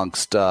out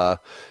amongst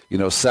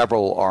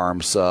several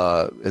arms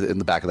in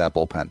the back of that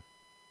bullpen?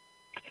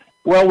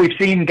 Well, we've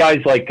seen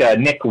guys like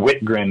Nick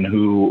Whitgren,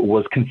 who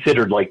was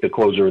considered like the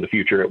closer of the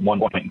future at one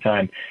point in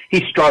time.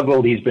 He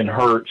struggled. He's been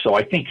hurt. So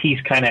I think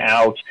he's kind of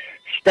out.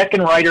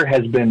 Steckenrider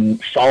has been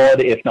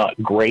solid, if not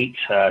great.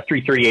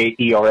 3.38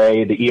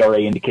 ERA. The ERA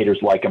indicators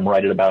like him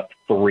right at about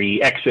 3.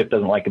 xFIP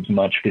doesn't like him so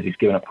much because he's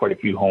given up quite a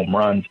few home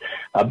runs.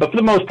 But for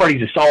the most part,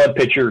 he's a solid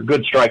pitcher.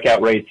 Good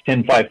strikeout rates,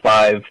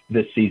 10.55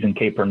 this season,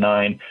 K per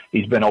 9.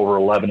 He's been over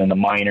 11 in the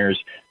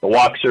minors. The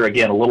walks are,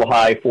 again, a little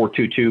high,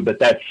 4.22, but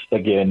that's,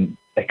 again,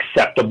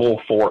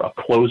 acceptable for a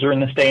closer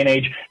in this day and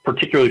age,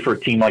 particularly for a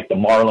team like the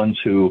Marlins,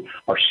 who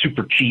are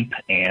super cheap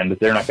and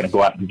they're not going to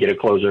go out and get a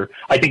closer.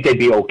 I think they'd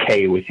be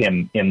okay with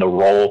him in the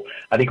role.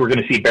 I think we're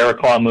going to see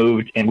Barraclough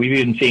moved, and we've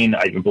even seen,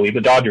 I believe,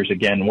 the Dodgers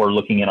again. We're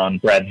looking in on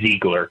Brad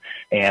Ziegler,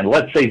 and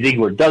let's say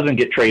Ziegler doesn't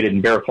get traded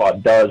and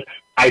Barraclough does.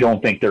 I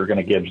don't think they're going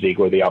to give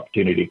Ziegler the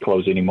opportunity to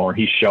close anymore.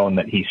 He's shown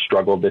that he's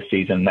struggled this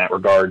season in that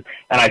regard,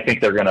 and I think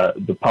they're going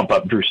to pump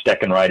up Drew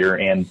Steckenrider,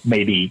 and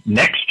maybe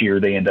next year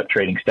they end up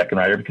trading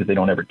Steckenrider because they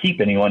don't ever keep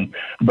anyone,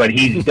 but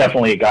he's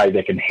definitely a guy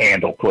that can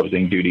handle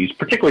closing duties,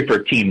 particularly for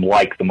a team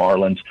like the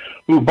Marlins,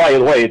 who, by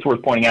the way, it's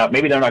worth pointing out,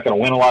 maybe they're not going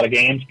to win a lot of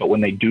games, but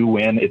when they do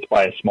win, it's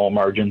by a small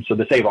margin, so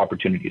the save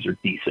opportunities are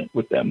decent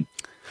with them.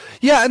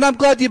 Yeah, and I'm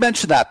glad you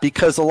mentioned that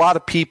because a lot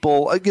of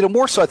people,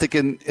 more so I think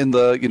in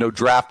the,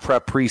 draft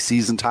prep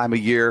preseason time of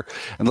year,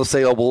 and they'll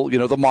say, oh, well,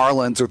 the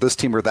Marlins or this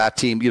team or that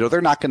team, they're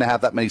not going to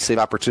have that many save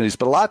opportunities.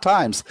 But a lot of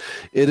times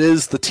it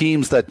is the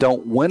teams that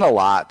don't win a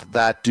lot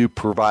that do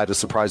provide a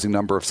surprising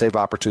number of save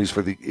opportunities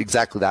for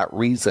exactly that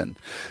reason.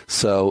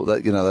 So,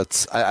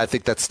 that I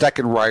think that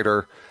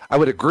Steckenrider, I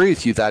would agree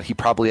with you that he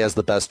probably has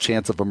the best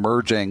chance of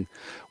emerging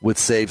with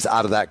saves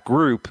out of that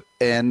group.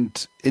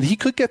 and he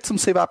could get some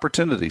save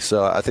opportunities.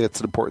 So I think it's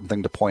an important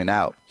thing to point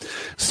out.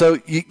 So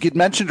you'd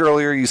mentioned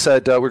earlier, you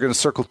said we're going to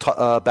circle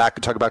back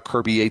and talk about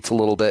Kirby Yates a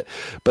little bit,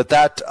 but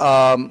that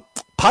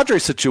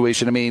Padres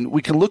situation, I mean,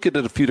 we can look at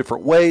it a few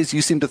different ways.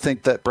 You seem to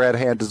think that Brad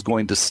Hand is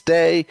going to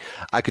stay.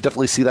 I could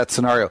definitely see that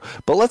scenario.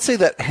 But let's say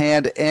that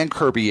Hand and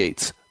Kirby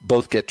Yates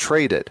both get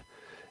traded.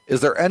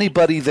 Is there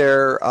anybody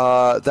there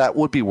that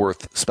would be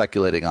worth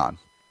speculating on?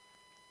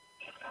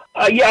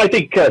 I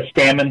think Craig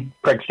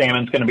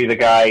Stammen's going to be the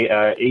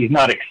guy. He's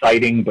not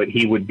exciting, but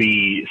he would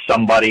be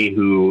somebody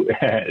who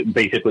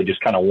basically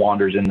just kind of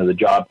wanders into the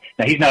job.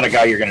 Now, he's not a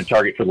guy you're going to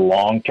target for the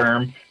long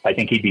term. I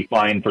think he'd be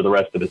fine for the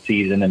rest of the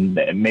season and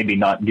maybe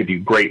not give you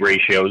great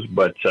ratios,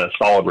 but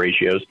solid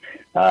ratios.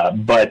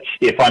 But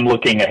if I'm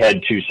looking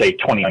ahead to, say,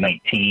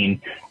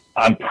 2019,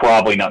 I'm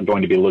probably not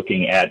going to be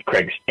looking at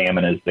Craig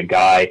Stammen as the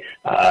guy.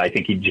 I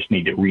think you just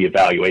need to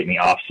reevaluate in the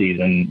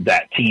offseason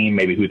that team,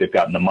 maybe who they've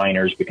got in the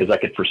minors, because I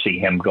could foresee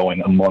him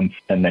going a month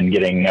and then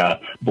getting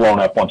blown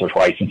up once or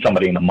twice, and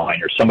somebody in the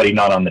minors, somebody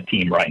not on the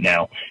team right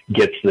now,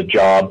 gets the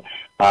job.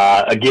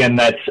 Again,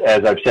 that's,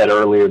 as I've said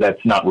earlier,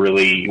 that's not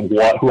really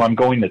who I'm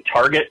going to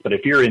target. But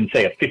if you're in,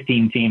 say, a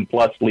 15-team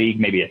plus league,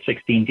 maybe a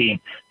 16-team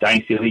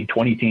dynasty league,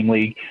 20-team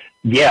league,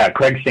 yeah,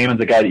 Craig Stammen's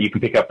a guy that you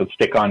can pick up and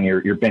stick on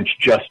your bench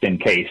just in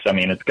case. I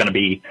mean, it's going to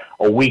be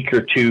a week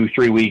or 2,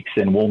 3 weeks,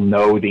 and we'll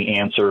know the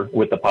answer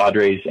with the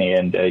Padres,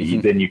 and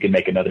then you can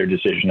make another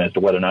decision as to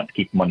whether or not to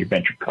keep him on your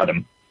bench or cut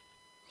him.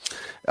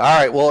 All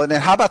right, well, and then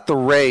how about the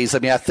Rays? I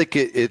mean, I think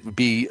it would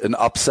be an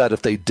upset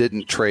if they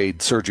didn't trade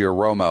Sergio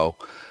Romo.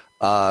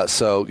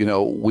 So, you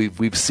know,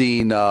 we've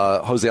seen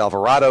Jose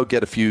Alvarado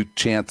get a few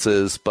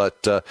chances,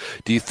 but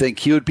do you think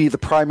he would be the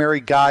primary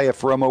guy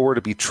if Romo were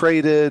to be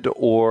traded,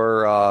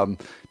 or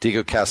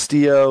Diego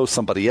Castillo,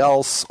 somebody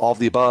else, all of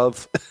the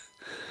above?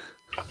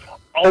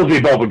 All of the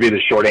above would be the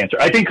short answer.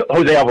 I think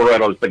Jose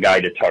Alvarado is the guy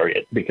to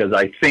target because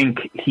I think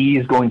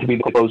he's going to be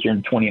the closer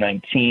in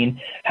 2019.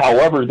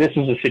 However, this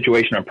is a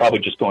situation I'm probably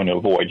just going to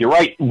avoid. You're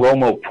right,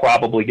 Romo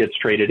probably gets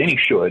traded, and he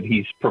should.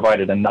 He's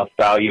provided enough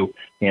value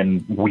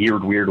in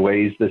weird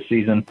ways this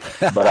season,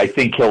 but I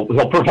think he'll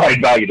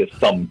provide value to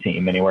some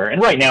team anywhere.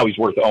 And right now he's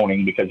worth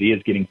owning because he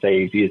is getting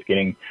saves, he is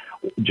getting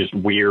just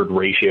weird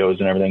ratios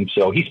and everything,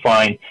 so he's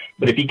fine.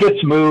 But if he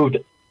gets moved,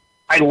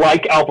 I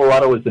like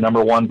Alvarado as the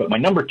number one, but my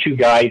number two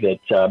guy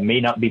that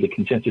may not be the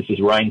consensus is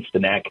Ryan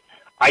Stanek.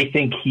 I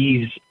think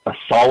he's a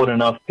solid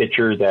enough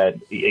pitcher that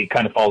it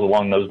kind of falls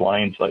along those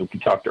lines, like we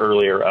talked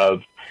earlier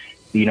of,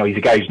 you know, he's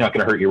a guy who's not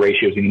going to hurt your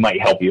ratios, and he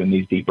might help you in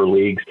these deeper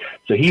leagues.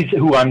 So he's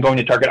who I'm going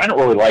to target. I don't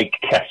really like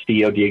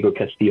Diego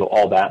Castillo,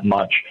 all that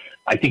much.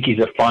 I think he's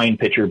a fine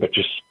pitcher, but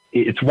just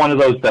it's one of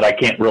those that I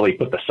can't really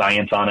put the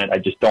science on it. I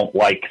just don't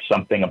like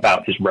something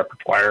about his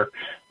repertoire.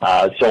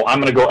 So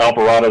I'm going to go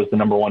Alvarado as the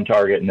number one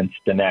target, and then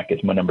Stanek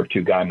is my number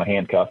two guy, my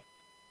handcuff.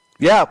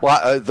 Yeah,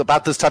 well,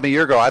 about this time a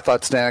year ago, I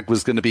thought Stanek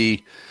was going to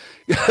be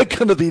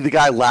the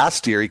guy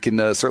last year. He can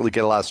certainly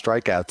get a lot of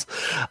strikeouts.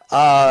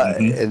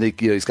 And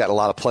he's got a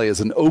lot of play as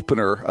an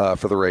opener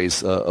for the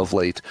Rays of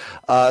late.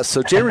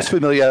 So Jeurys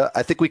Familia,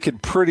 I think we can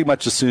pretty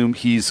much assume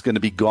he's going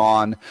to be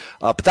gone.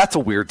 But that's a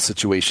weird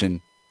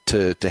situation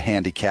to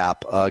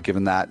handicap,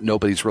 given that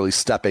nobody's really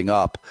stepping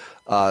up.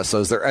 So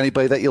is there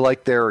anybody that you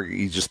like there, or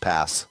you just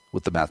pass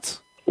with the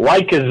Mets?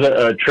 Like is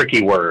a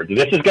tricky word.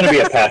 This is going to be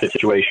a pass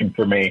situation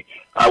for me.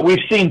 We've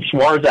seen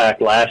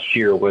Swarzak last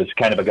year was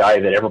kind of a guy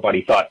that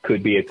everybody thought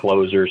could be a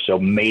closer, so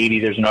maybe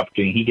there's an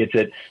opportunity he gets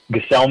it.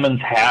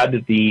 Gesellman's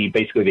had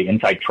basically the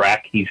inside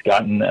track. He's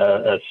gotten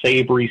a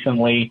save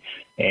recently,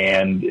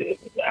 and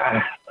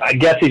I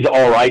guess he's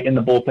all right in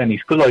the bullpen.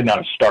 He's clearly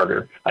not a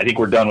starter. I think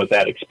we're done with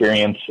that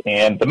experience,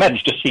 and the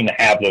Mets just seem to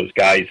have those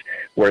guys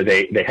where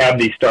they have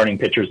these starting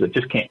pitchers that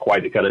just can't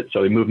quite cut it,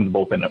 so they move him to the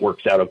bullpen and it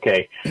works out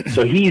okay.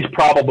 So he's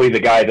probably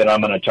the guy that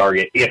I'm going to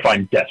target if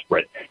I'm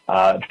desperate.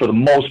 For the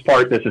most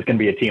part, this is going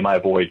to be a team I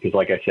avoid because,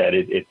 like I said,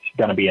 it's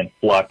going to be in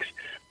flux.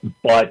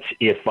 But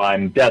if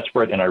I'm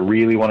desperate and I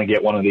really want to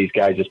get one of these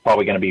guys, it's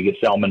probably going to be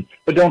Gesellman.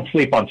 But don't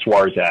sleep on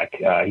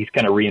Swarzak. He's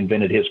kind of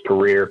reinvented his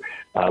career,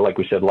 like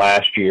we said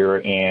last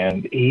year,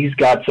 and he's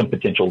got some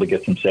potential to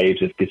get some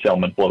saves if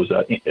Gesellman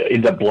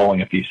ends up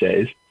blowing a few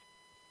saves.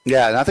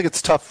 Yeah, and I think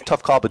it's a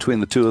tough call between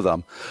the two of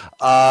them.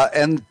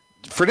 And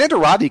Fernando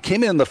Rodney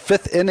came in the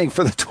fifth inning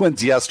for the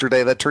Twins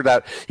yesterday. That turned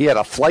out he had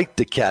a flight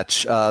to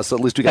catch, so at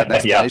least we got an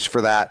explanation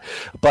for that.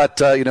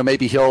 But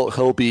maybe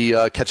he'll be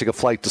catching a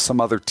flight to some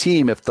other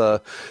team if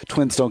the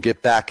Twins don't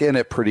get back in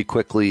it pretty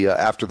quickly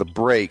after the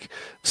break.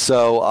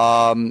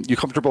 So you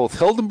comfortable with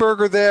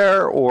Hildenberger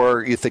there,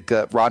 or you think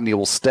that Rodney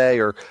will stay,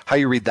 or how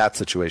you read that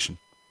situation?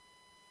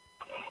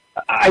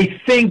 I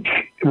think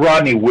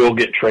Rodney will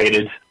get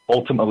traded.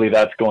 Ultimately,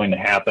 that's going to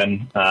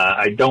happen.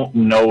 I don't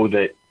know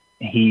that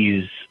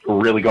he's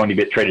really going to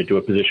get traded to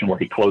a position where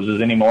he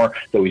closes anymore,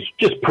 though he's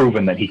just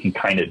proven that he can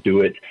kind of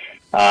do it.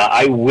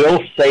 I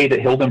will say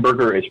that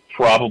Hildenberger is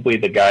probably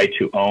the guy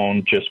to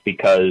own just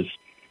because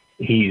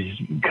he's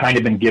kind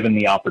of been given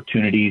the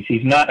opportunities.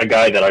 He's not a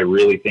guy that I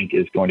really think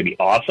is going to be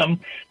awesome.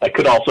 That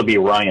could also be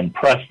Ryan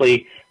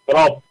Presley.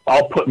 but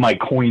I'll put my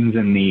coins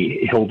in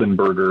the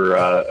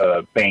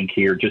Hildenberger bank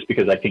here, just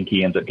because I think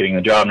he ends up getting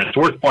the job. And it's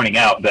worth pointing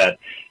out that,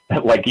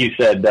 like you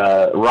said,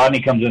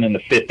 Rodney comes in the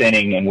 5th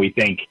inning, and we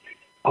think,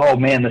 oh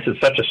man, this is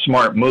such a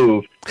smart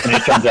move. And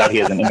it turns out he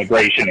has an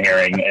immigration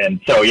hearing.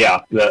 And so,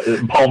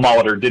 Paul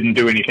Molitor didn't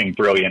do anything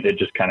brilliant. It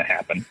just kind of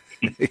happened.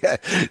 Yeah,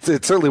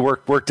 it certainly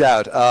worked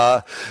out.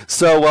 I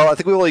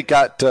think we only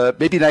got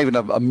maybe not even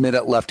a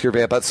minute left here,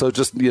 Van. But so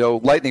just,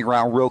 lightning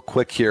round real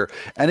quick here.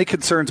 Any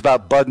concerns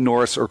about Bud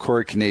Norris or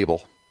Corey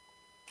Knebel?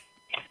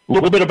 A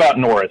little bit about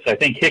Norris. I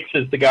think Hicks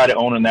is the guy to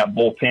own in that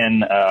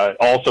bullpen.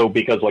 Also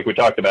because, like we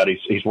talked about,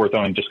 he's worth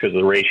owning just because of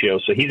the ratio.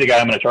 So he's a guy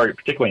I'm going to target,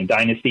 particularly in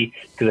Dynasty,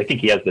 because I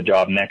think he has the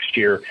job next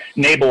year.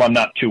 Knebel, I'm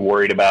not too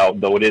worried about,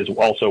 though it is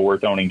also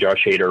worth owning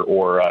Josh Hader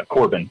or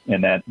Corbin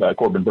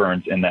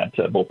Burns in that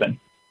bullpen.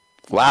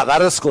 Wow,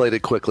 that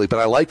escalated quickly, but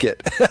I like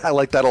it. I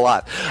like that a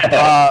lot.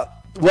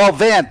 Well,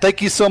 Van,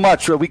 thank you so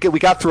much. We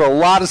got through a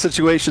lot of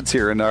situations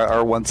here in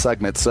our one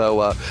segment,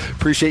 so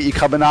appreciate you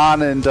coming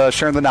on and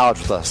sharing the knowledge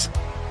with us.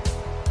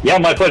 Yeah,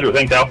 my pleasure.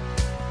 Thanks, Al. All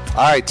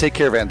right, take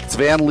care, Van. It's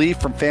Van Lee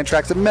from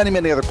Fantrax and many,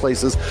 many other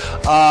places.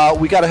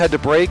 We got to head to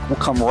break. We'll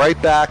come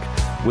right back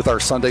with our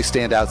Sunday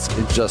standouts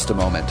in just a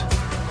moment.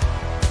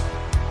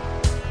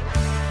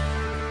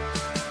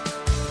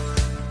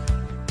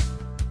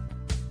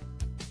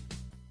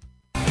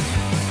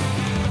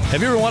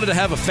 Have you ever wanted to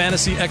have a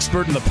fantasy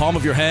expert in the palm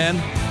of your hand?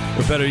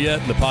 Or better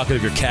yet, in the pocket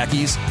of your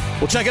khakis?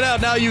 Well, check it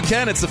out. Now you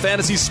can. It's the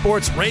Fantasy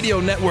Sports Radio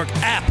Network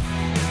app.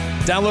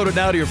 Download it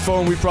now to your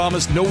phone, we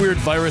promise. No weird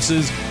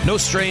viruses, no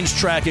strange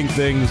tracking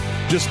things.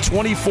 Just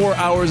 24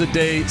 hours a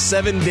day,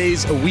 7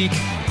 days a week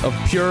of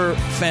pure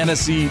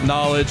fantasy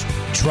knowledge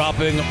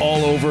dropping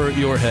all over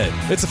your head.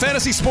 It's the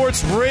Fantasy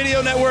Sports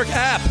Radio Network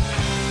app.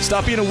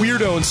 Stop being a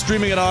weirdo and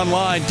streaming it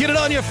online. Get it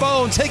on your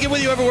phone. Take it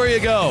with you everywhere you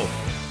go.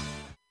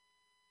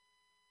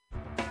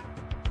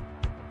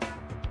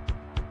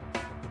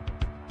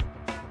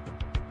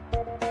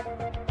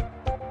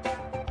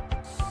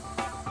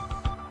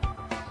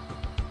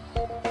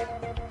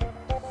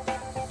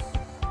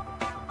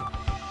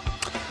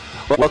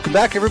 Welcome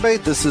back, everybody.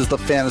 This is the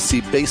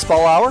Fantasy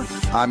Baseball Hour.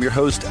 I'm your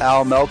host,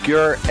 Al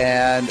Melchior,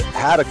 and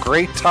had a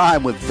great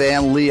time with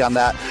Van Lee on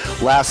that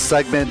last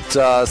segment.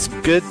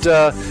 Some good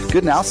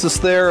analysis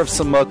there of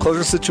some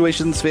closer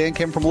situations. Van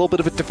came from a little bit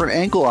of a different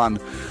angle on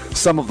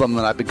some of them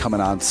than I've been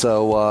coming on.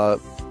 So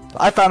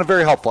I found it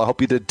very helpful. I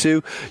hope you did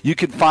too. You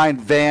can find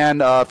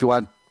Van if you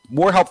want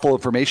more helpful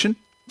information.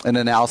 An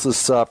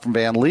analysis from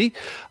Van Lee.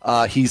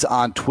 He's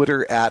on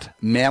Twitter at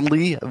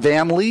Manly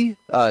Van Lee.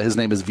 His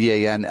name is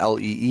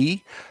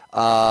Vanlee.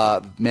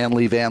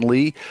 Manly Van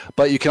Lee.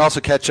 But you can also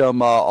catch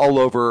him all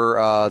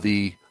over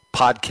the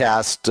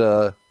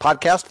Podverse.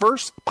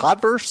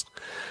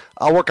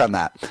 I'll work on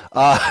that.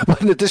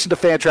 But in addition to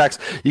Fantrax,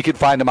 you can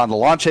find him on the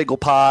Launch Angle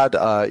Pod,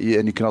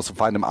 and you can also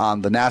find him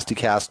on the Nasty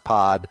Cast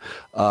Pod,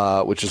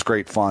 which is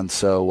great fun.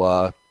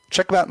 So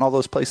check them out in all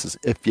those places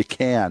if you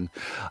can.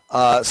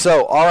 All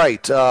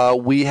right.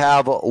 We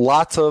have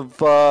lots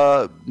of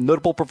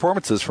notable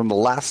performances from the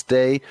last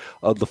day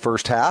of the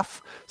first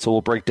half. So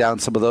we'll break down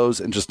some of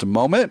those in just a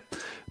moment.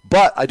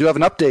 But I do have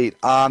an update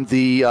on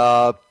the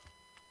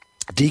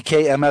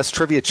DKMS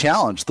Trivia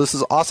Challenge. This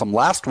is awesome.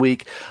 Last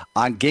week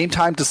on Game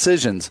Time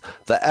Decisions,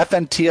 the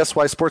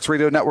FNTSY Sports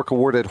Radio Network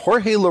awarded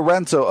Jorge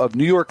Lorenzo of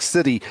New York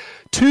City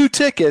 2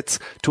 tickets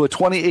to a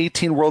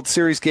 2018 World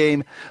Series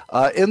game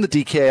in the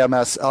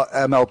DKMS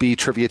MLB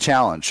Trivia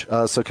Challenge.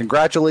 So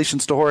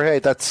congratulations to Jorge.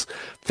 That's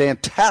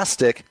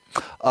fantastic.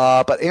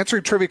 But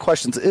answering trivia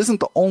questions isn't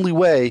the only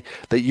way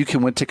that you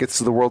can win tickets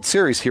to the World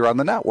Series here on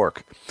the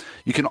network.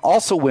 You can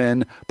also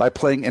win by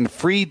playing in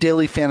free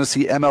daily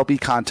fantasy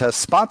MLB contests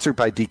sponsored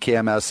by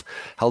DKMS,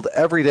 held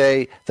every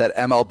day that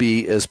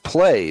MLB is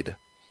played.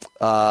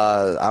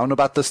 I don't know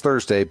about this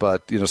Thursday,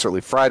 but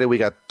certainly Friday we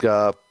got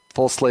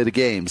full slate of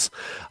games.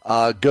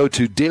 Go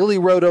to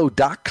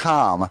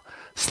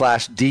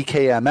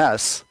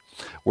dailyroto.com/DKMS,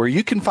 where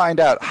you can find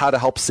out how to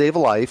help save a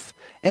life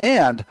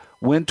and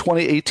win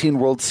 2018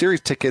 World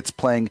Series tickets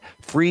playing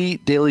free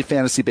daily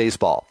fantasy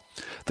baseball.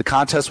 The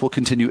contest will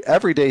continue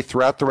every day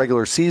throughout the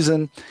regular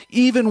season,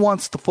 even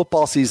once the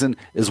football season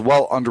is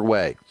well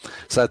underway.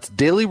 So that's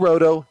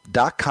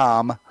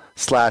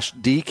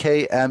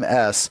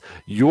dailyroto.com/DKMS,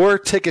 your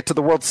ticket to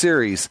the World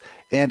Series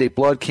and a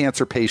blood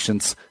cancer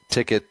patient's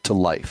ticket to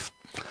life.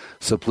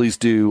 So please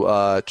do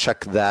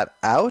check that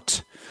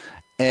out.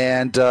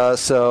 And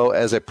so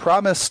as I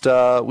promised,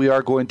 we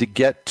are going to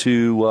get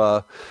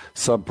to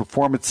some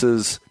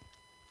performances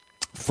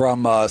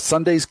from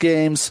Sunday's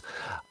games.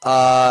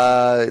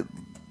 I'd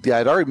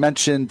already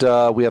mentioned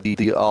we have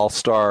the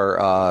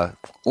All-Star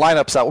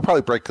lineups out. We'll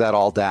probably break that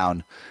all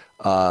down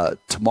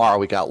tomorrow.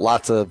 We got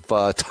lots of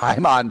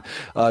time on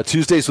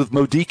Tuesdays with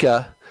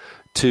Modica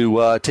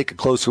to take a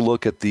closer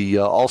look at the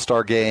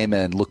All-Star game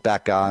and look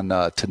back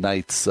on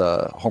tonight's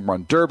Home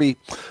Run Derby.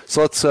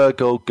 So let's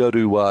go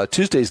to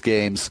Tuesday's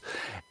games.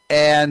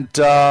 And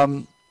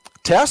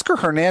Teoscar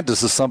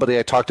Hernandez is somebody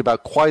I talked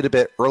about quite a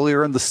bit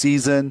earlier in the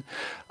season.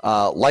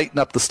 lighten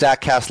up the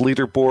StatCast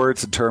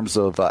leaderboards in terms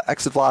of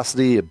exit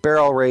velocity and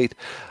barrel rate.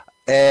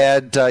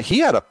 And he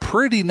had a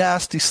pretty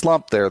nasty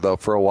slump there, though,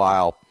 for a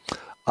while.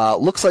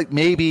 Looks like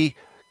maybe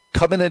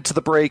coming into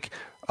the break,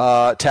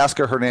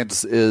 Teoscar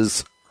Hernandez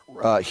is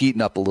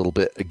heating up a little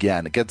bit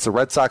again. Against the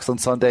Red Sox on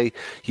Sunday,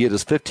 he had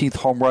his 15th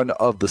home run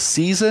of the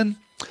season.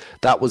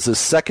 That was his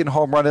second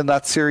home run in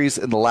that series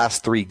in the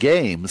last 3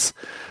 games.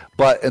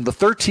 But in the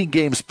 13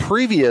 games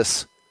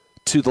previous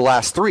to the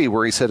last 3,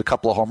 where he's hit a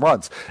couple of home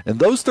runs, in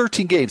those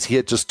 13 games, he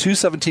hit just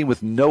 .217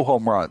 with no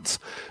home runs.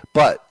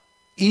 But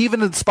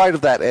even in spite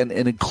of that, and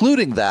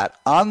including that,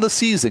 on the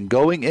season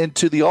going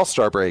into the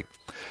All-Star break,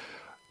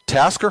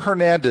 Teoscar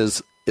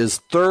Hernandez is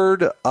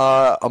third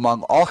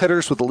among all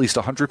hitters with at least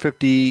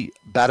 150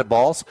 batted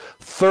balls,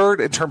 third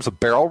in terms of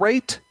barrel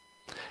rate,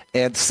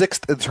 and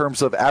 6th in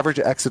terms of average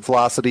exit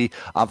velocity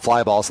on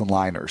fly balls and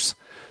liners.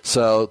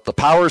 So the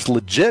power's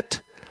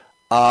legit.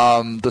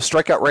 The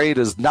strikeout rate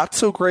is not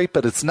so great,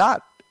 but it's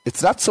not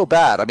so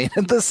bad. I mean,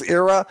 in this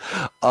era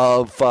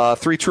of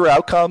 3 true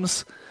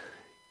outcomes,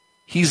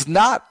 he's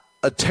not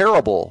a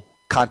terrible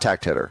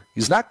contact hitter.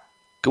 He's not,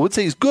 I would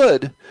say he's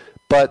good,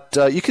 but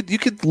you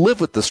could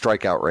live with the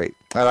strikeout rate.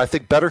 And I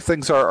think better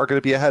things are going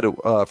to be ahead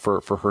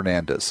for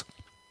Hernandez.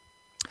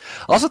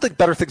 I also think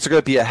better things are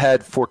going to be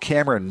ahead for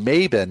Cameron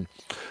Maybin,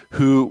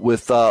 who,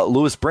 with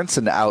Lewis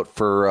Brinson out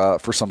for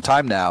some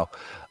time now,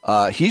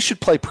 he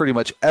should play pretty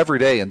much every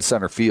day in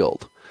center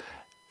field.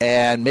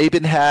 And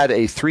Maybin had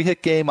a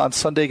 3-hit game on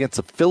Sunday against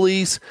the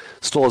Phillies,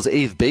 stole his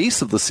 8th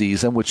base of the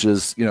season, which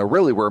is,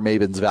 really where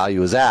Maybin's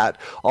value is at.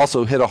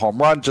 Also hit a home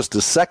run, just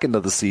his 2nd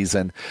of the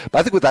season. But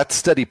I think with that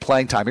steady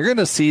playing time, you're going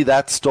to see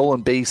that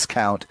stolen base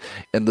count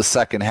in the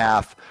second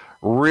half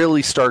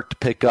really start to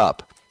pick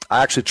up.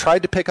 I actually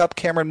tried to pick up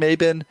Cameron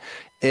Maybin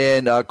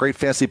in Great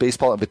Fantasy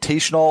Baseball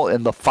Invitational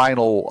in the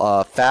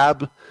final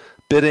Fab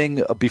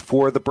bidding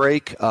before the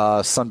break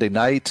Sunday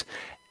night.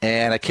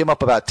 And I came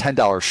up about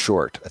 $10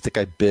 short. I think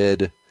I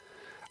bid,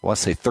 I want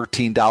to say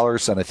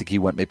 $13, and I think he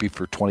went maybe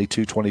for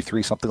 $22,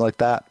 $23, something like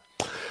that.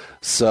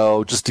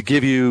 So just to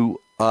give you,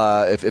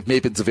 if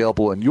Maybin's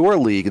available in your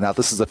league, now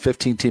this is a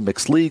 15-team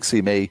mixed league, so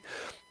you may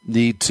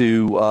need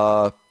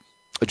to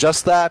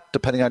adjust that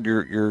depending on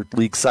your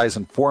league size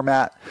and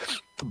format.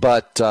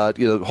 But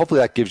hopefully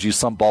that gives you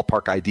some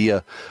ballpark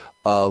idea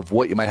of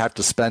what you might have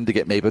to spend to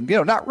get Maybin.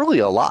 Not really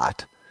a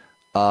lot.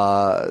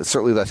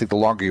 Certainly, I think the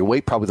longer you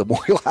wait, probably the more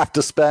you'll have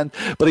to spend.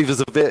 But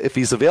if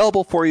he's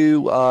available for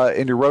you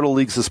in your roto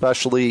leagues,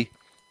 especially,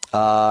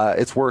 I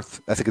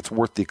think it's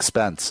worth the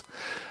expense.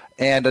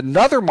 And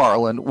another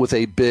Marlin with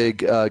a big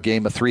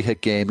game, a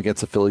 3-hit game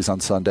against the Phillies on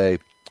Sunday,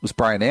 was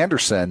Brian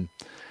Anderson,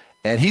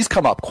 and he's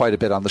come up quite a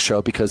bit on the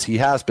show because he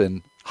has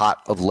been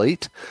hot of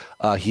late.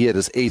 He hit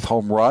his 8th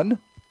home run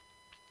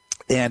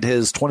and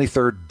his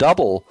 23rd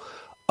double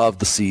of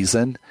the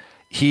season.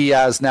 He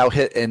has now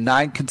hit in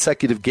 9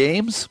 consecutive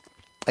games,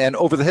 and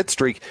over the hit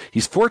streak,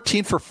 he's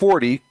 14 for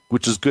 40,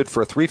 which is good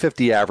for a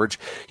 .350 average.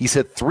 He's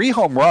hit 3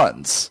 home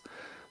runs,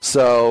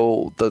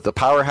 so the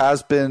power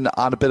has been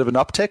on a bit of an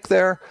uptick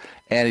there,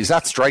 and he's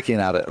not striking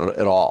out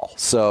at all.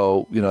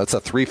 So it's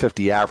a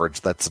 .350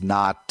 average. That's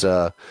not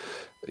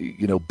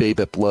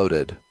BABIP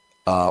loaded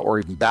or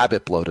even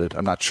BABIP loaded.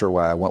 I'm not sure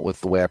why I went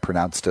with the way I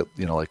pronounced it.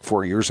 like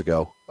 4 years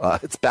ago.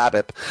 It's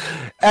BABIP.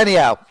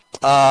 Anyhow.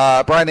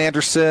 Brian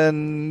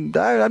Anderson,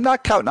 I'm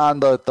not counting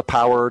on the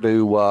power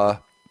to,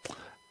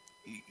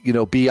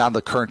 be on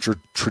the current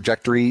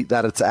trajectory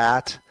that it's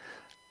at,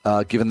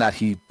 given that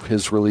he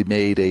has really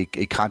made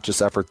a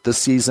conscious effort this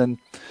season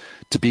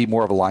to be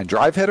more of a line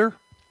drive hitter.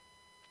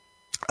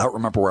 I don't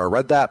remember where I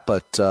read that,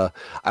 but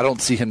I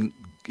don't see him.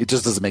 It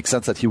just doesn't make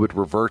sense that he would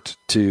revert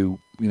to,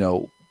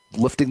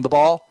 lifting the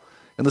ball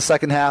in the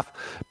second half.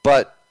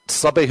 But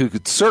somebody who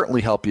could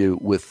certainly help you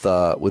with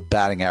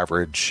batting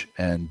average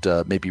and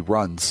maybe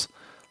runs,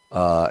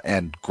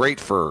 and great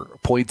for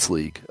points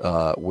league,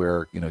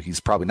 where he's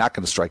probably not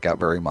going to strike out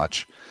very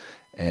much,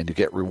 and you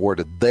get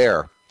rewarded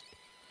there.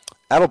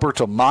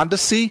 Adalberto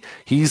Mondesi,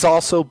 he's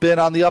also been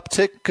on the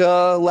uptick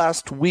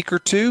last week or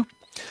two.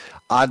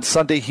 On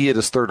Sunday, he hit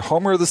his 3rd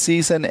homer of the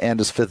season and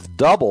his 5th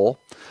double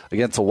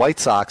against the White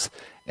Sox.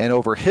 And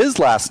over his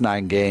last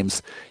 9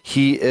 games,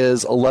 he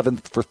is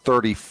 11th for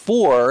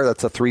 34.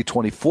 That's a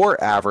 .324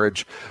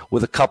 average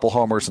with a couple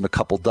homers and a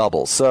couple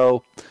doubles.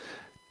 So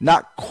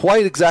not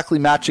quite exactly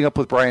matching up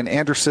with Brian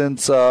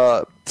Anderson's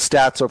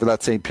stats over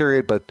that same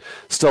period, but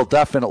still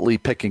definitely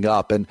picking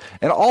up. And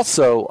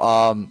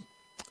also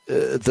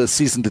the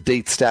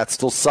season-to-date stats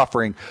still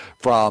suffering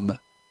from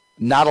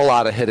not a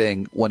lot of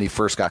hitting when he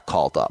first got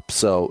called up.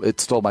 So it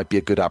still might be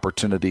a good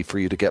opportunity for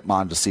you to get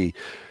Mondesi.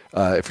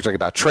 If you're talking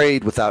about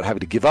trade without having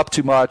to give up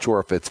too much, or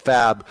if it's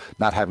Fab,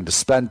 not having to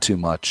spend too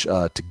much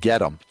to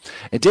get him.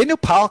 And Daniel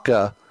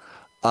Palka,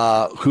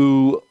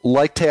 who,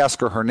 like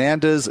Teoscar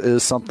Hernandez,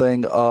 is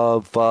something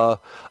of a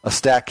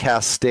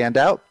StatCast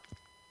standout.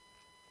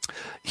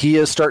 He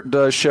is starting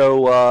to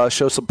show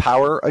some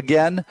power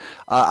again.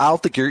 I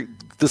don't think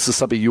this is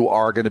something you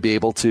are going to be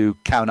able to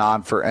count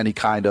on for any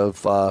kind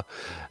of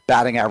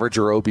batting average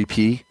or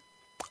OBP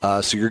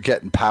So you're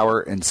getting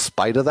power in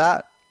spite of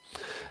that.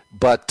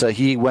 But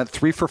he went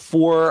 3 for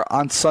 4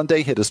 on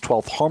Sunday, hit his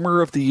 12th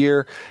homer of the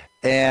year.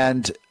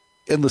 And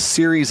in the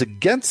series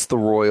against the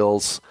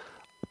Royals,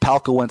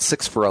 Palka went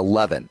 6 for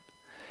 11.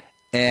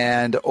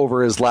 And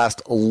over his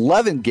last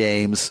 11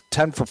 games,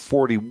 10 for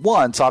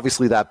 41. So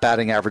obviously that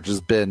batting average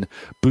has been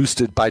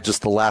boosted by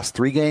just the last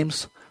 3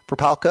 games for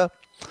Palka.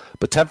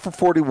 But 10 for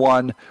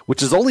 41,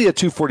 which is only a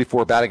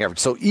 244 batting average.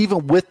 So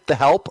even with the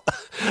help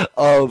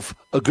of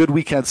a good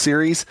weekend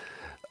series,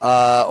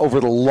 over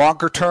the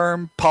longer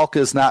term, Palka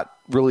is not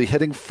really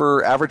hitting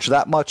for average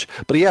that much,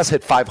 but he has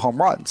hit 5 home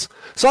runs.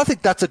 So I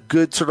think that's a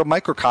good sort of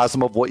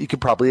microcosm of what you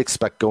could probably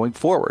expect going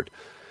forward.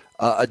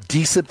 A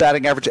decent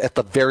batting average at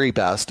the very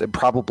best, and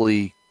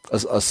probably a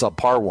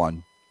subpar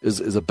one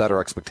is a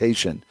better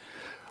expectation.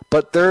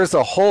 But there is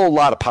a whole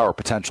lot of power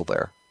potential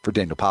there for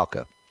Daniel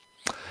Palka.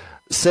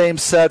 Same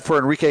said for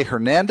Enrique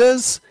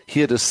Hernandez.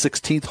 He hit his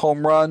 16th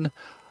home run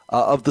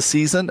of the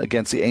season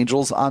against the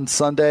Angels on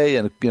Sunday.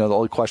 And the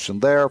only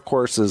question there, of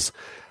course, is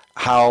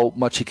how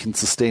much he can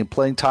sustain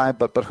playing time.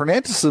 But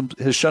Hernandez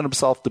has shown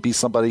himself to be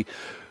somebody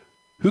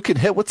who can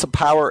hit with some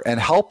power and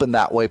help in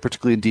that way,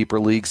 particularly in deeper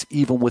leagues,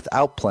 even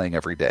without playing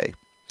every day.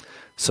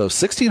 So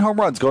 16 home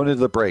runs going into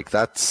the break.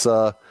 That's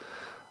a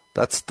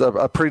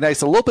pretty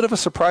nice, a little bit of a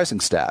surprising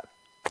stat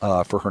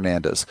for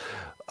Hernandez.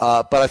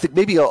 But I think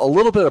maybe a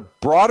little bit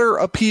of broader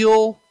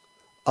appeal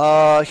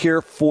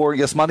here for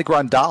Yasmani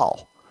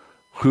Grandal,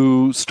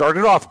 who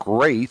started off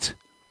great.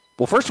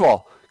 Well, first of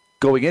all,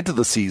 going into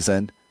the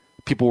season,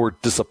 people were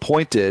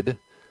disappointed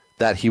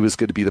that he was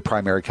going to be the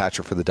primary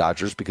catcher for the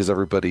Dodgers because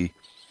everybody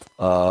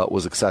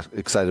was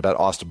excited about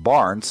Austin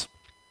Barnes.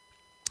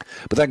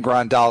 But then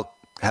Grandal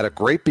had a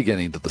great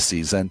beginning to the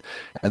season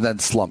and then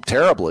slumped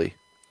terribly.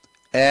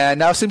 And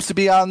now seems to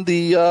be on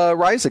the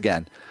rise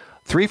again.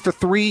 3 for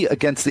 3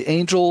 against the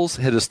Angels,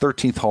 hit his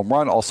 13th home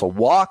run, also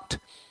walked.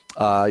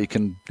 You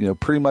can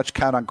pretty much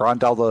count on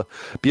Grandal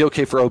to be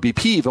okay for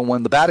OBP even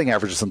when the batting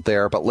average isn't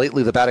there. But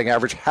lately the batting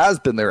average has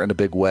been there in a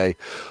big way.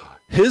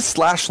 His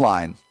slash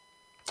line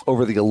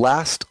over the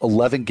last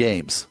 11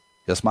 games,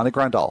 Yasmani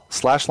Grandal,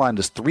 slash line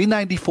is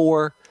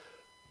 394,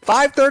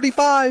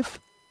 535,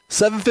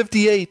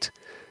 758,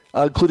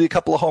 including a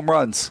couple of home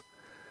runs.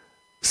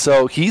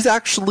 So he's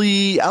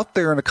actually out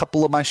there in a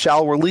couple of my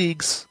shallower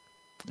leagues,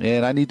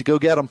 and I need to go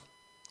get him.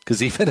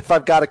 Because even if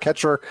I've got a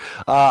catcher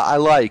I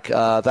like,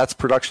 that's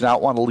production I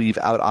want to leave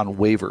out on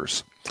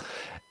waivers.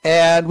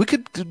 And we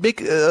could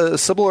make a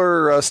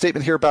similar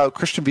statement here about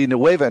Christian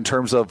Villanueva in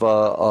terms of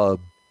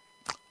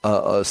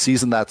a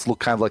season that's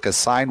looked kind of like a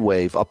sine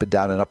wave, up and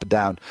down and up and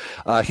down.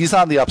 He's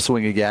on the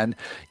upswing again.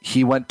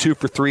 He went 2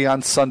 for 3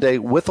 on Sunday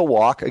with a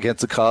walk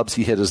against the Cubs.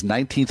 He hit his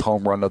 19th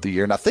home run of the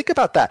year. Now think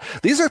about that.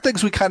 These are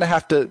things we kind of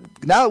have to,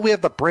 now that we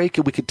have the break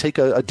and we can take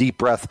a deep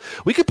breath,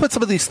 we can put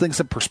some of these things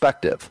in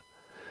perspective.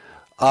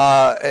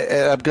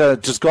 And I'm going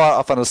to just go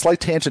off on a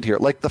slight tangent here.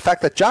 Like the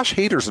fact that Josh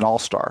Hader's an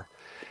all-star.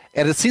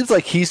 And it seems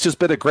like he's just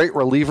been a great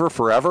reliever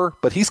forever,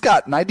 but he's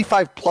got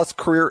 95-plus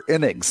career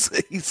innings.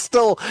 He's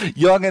still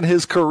young in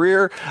his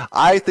career.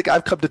 I think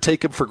I've come to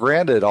take him for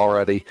granted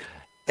already.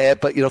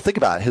 But, think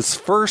about it. His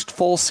first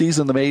full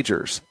season in the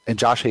majors, and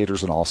Josh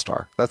Hader's an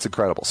all-star. That's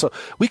incredible. So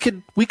we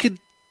could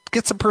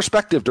get some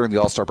perspective during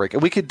the all-star break,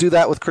 and we could do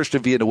that with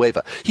Christian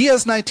Villanueva. He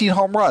has 19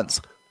 home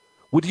runs.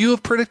 Would you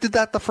have predicted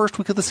that the first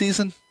week of the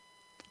season?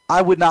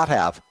 I would not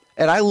have.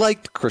 And I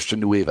liked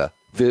Christian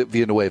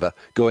Villanueva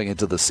going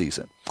into the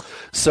season.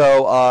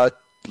 So,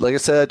 like I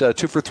said,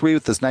 2 for 3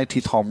 with his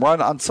 19th home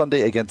run on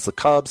Sunday against the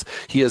Cubs.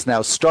 He has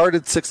now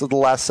started 6 of the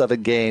last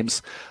 7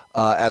 games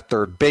at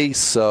third base,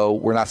 so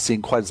we're not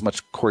seeing quite as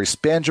much Corey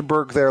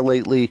Spangenberg there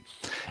lately.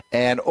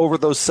 And over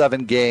those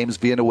 7 games,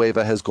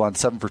 Villanueva has gone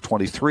 7 for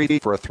 23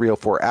 for a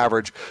 304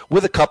 average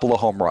with a couple of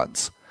home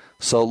runs.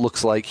 So it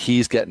looks like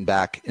he's getting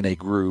back in a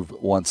groove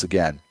once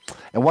again.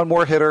 And one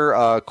more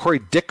hitter, Corey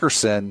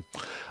Dickerson,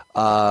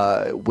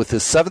 with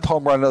his 7th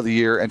home run of the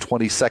year and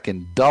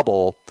 22nd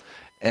double.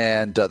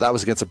 And that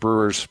was against the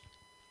Brewers,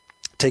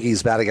 taking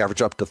his batting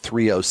average up to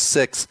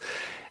 306.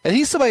 And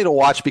he's somebody to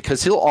watch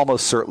because he'll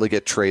almost certainly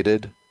get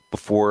traded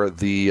before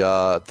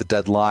the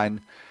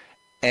deadline.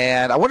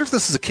 And I wonder if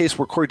this is a case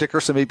where Corey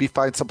Dickerson maybe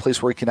finds some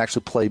place where he can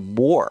actually play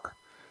more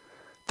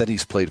than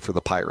he's played for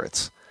the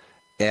Pirates.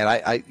 And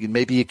I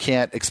maybe you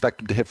can't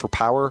expect him to hit for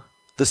power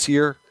this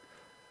year,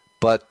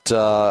 but just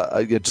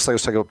like I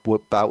was talking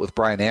about with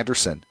Brian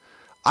Anderson,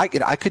 I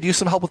could use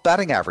some help with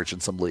batting average in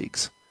some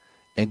leagues.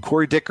 And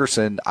Corey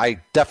Dickerson, I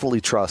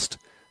definitely trust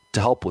to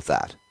help with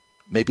that.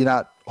 Maybe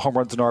not home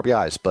runs and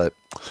RBIs, but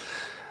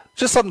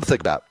just something to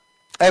think about.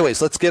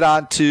 Anyways, let's get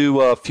on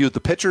to a few of the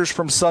pitchers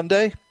from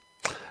Sunday.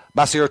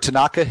 Masahiro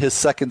Tanaka, his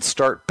second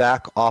start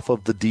back off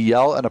of the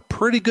DL, and a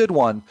pretty good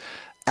one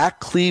at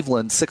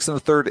Cleveland. 6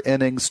 1/3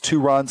 innings, 2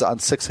 runs on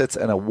 6 hits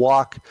and a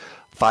walk,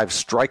 5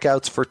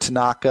 strikeouts for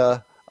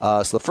Tanaka.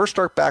 So the first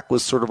start back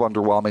was sort of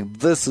underwhelming.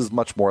 This is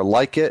much more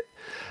like it.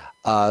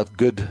 A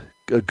good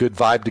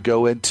vibe to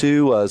go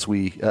into as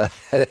we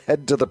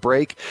head to the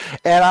break.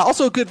 And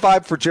also a good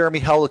vibe for Jeremy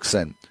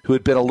Hellickson, who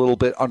had been a little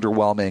bit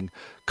underwhelming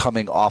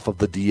coming off of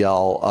the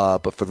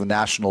DL, but for the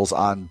Nationals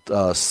on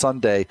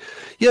Sunday.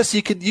 Yes,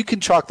 you can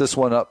chalk this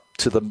one up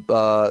to the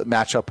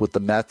matchup with the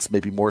Mets,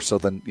 maybe more so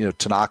than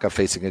Tanaka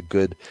facing a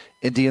good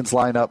Indians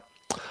lineup.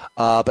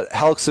 But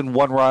Hellickson,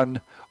 1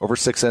 run over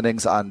 6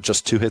 innings on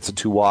just 2 hits and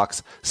 2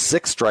 walks,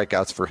 6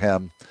 strikeouts for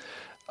him.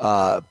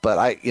 But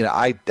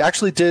I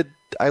actually did.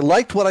 I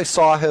liked what I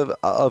saw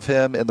of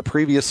him in the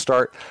previous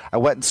start. I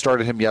went and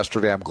started him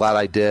yesterday. I'm glad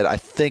I did. I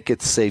think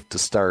it's safe to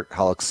start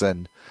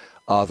Hellickson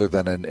other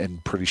than in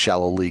pretty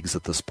shallow leagues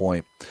at this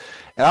point.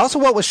 And I also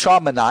went with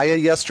Sean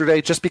Manaea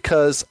yesterday just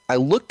because I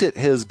looked at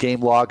his game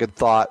log and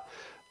thought,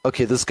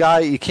 okay, this guy,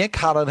 you can't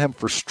count on him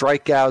for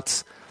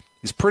strikeouts.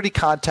 He's pretty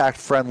contact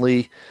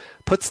friendly,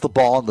 puts the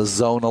ball in the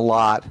zone a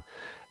lot.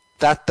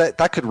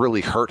 That could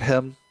really hurt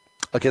him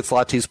against a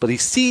lot of teams, but he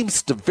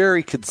seems to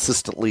very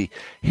consistently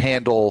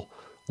handle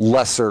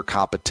lesser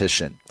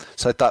competition.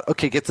 So I thought,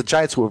 okay, against the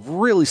Giants who have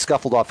really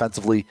scuffled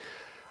offensively,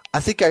 I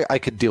think I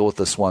could deal with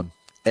this one.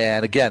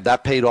 And again,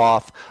 that paid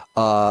off.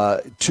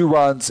 2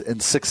 runs in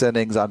 6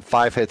 innings on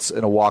 5 hits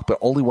and a walk, but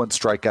only 1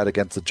 strikeout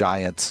against the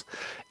Giants.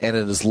 And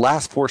in his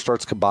last 4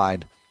 starts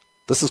combined,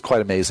 this is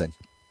quite amazing.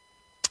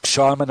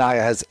 Sean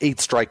Manaea has 8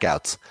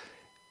 strikeouts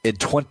in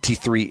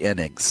 23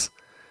 innings.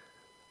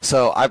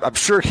 So I'm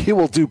sure he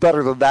will do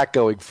better than that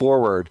going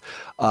forward.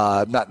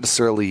 Not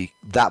necessarily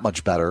that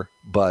much better,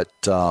 but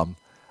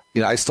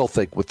I still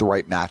think with the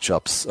right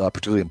matchups,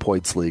 particularly in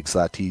points leagues,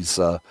 that he's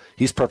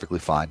perfectly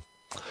fine.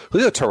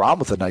 Julio Teheran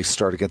with a nice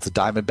start against the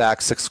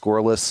Diamondbacks, 6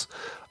 1/3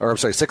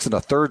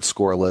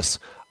 scoreless,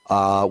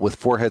 with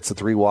 4 hits and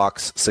 3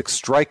 walks, 6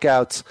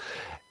 strikeouts.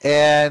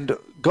 And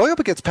going up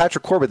against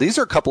Patrick Corbin, these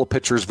are a couple of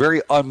pitchers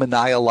very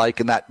un-Manaea-like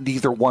in that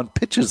neither one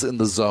pitches in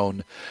the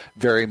zone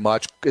very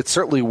much. It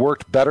certainly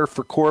worked better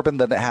for Corbin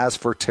than it has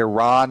for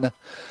Teheran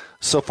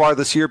so far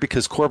this year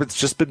because Corbin's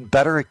just been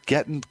better at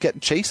getting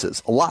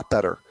chases, a lot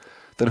better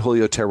than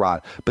Julio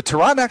Teheran. But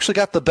Teheran actually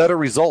got the better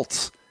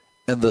results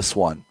in this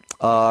one.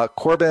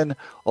 Corbin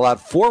allowed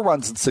 4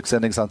 runs in 6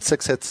 innings on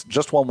 6 hits,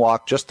 just 1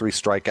 walk, just 3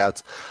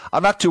 strikeouts.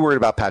 I'm not too worried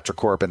about Patrick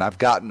Corbin. I've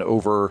gotten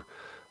over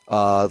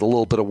the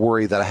little bit of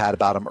worry that I had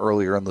about him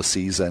earlier in the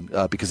season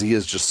because he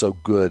is just so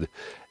good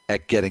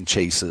at getting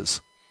chases.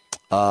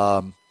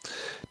 Tyler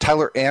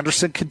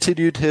Anderson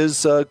continued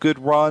his good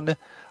run.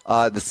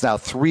 It's now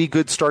 3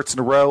 good starts in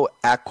a row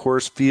at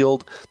Coors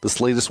Field. This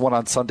latest one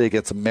on Sunday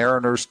against the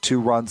Mariners, 2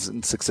 runs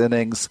in 6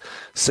 innings,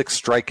 6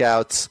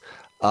 strikeouts.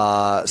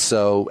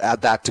 So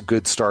add that to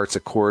good starts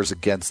at Coors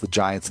against the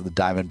Giants and the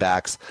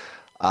Diamondbacks.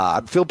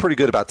 I feel pretty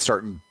good about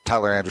starting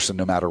Tyler Anderson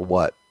no matter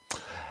what.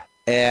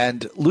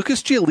 And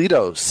Lucas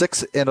Giolito,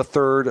 6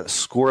 1/3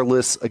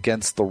 scoreless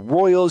against the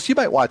Royals. You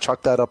might want to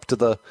chalk that up to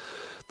the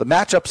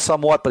matchup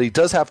somewhat, but he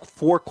does have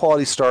 4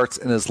 quality starts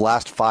in his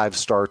last 5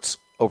 starts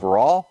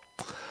overall.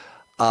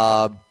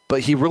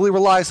 But he really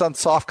relies on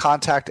soft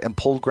contact and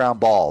pulled ground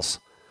balls,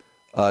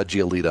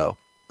 Giolito.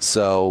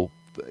 So,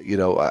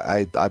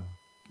 I'm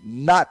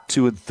not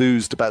too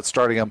enthused about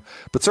starting him,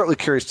 but certainly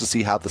curious to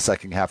see how the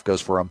second half goes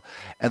for him.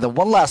 And then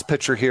one last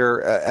pitcher here,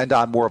 and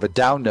on more of a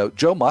down note,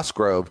 Joe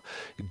Musgrove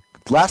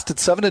lasted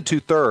 7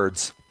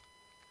 2/3,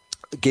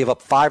 gave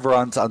up 5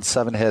 runs on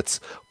 7 hits,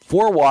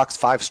 4 walks,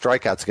 5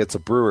 strikeouts against the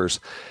Brewers.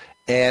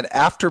 And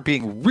after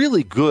being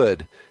really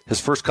good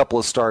his first couple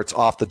of starts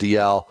off the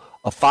DL,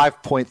 a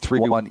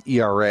 5.31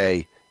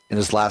 ERA in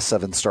his last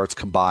 7 starts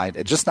combined,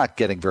 and just not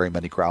getting very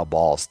many ground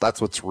balls.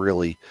 That's what's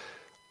really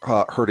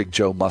hurting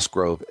Joe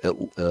Musgrove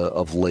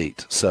of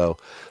late. So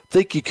I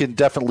think you can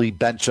definitely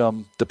bench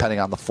him depending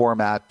on the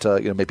format.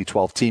 Maybe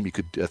 12 team.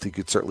 I think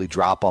you'd certainly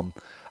drop him.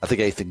 I think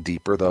anything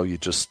deeper though, you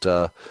just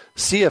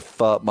see if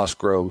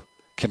Musgrove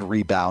can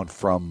rebound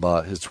from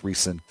his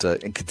recent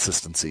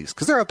inconsistencies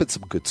because there have been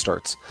some good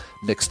starts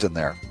mixed in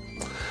there.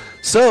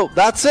 So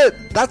that's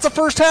it. That's the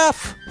first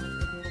half.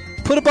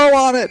 Put a bow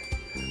on it.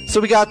 So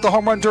we got the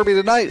Home Run Derby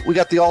tonight. We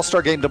got the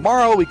All-Star Game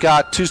tomorrow. We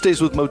got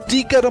Tuesdays with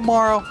Modica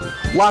tomorrow.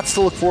 Lots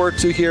to look forward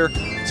to here.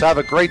 So have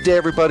a great day,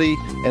 everybody,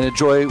 and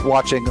enjoy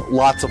watching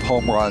lots of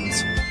home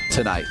runs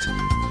tonight.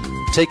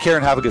 Take care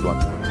and have a good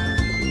one.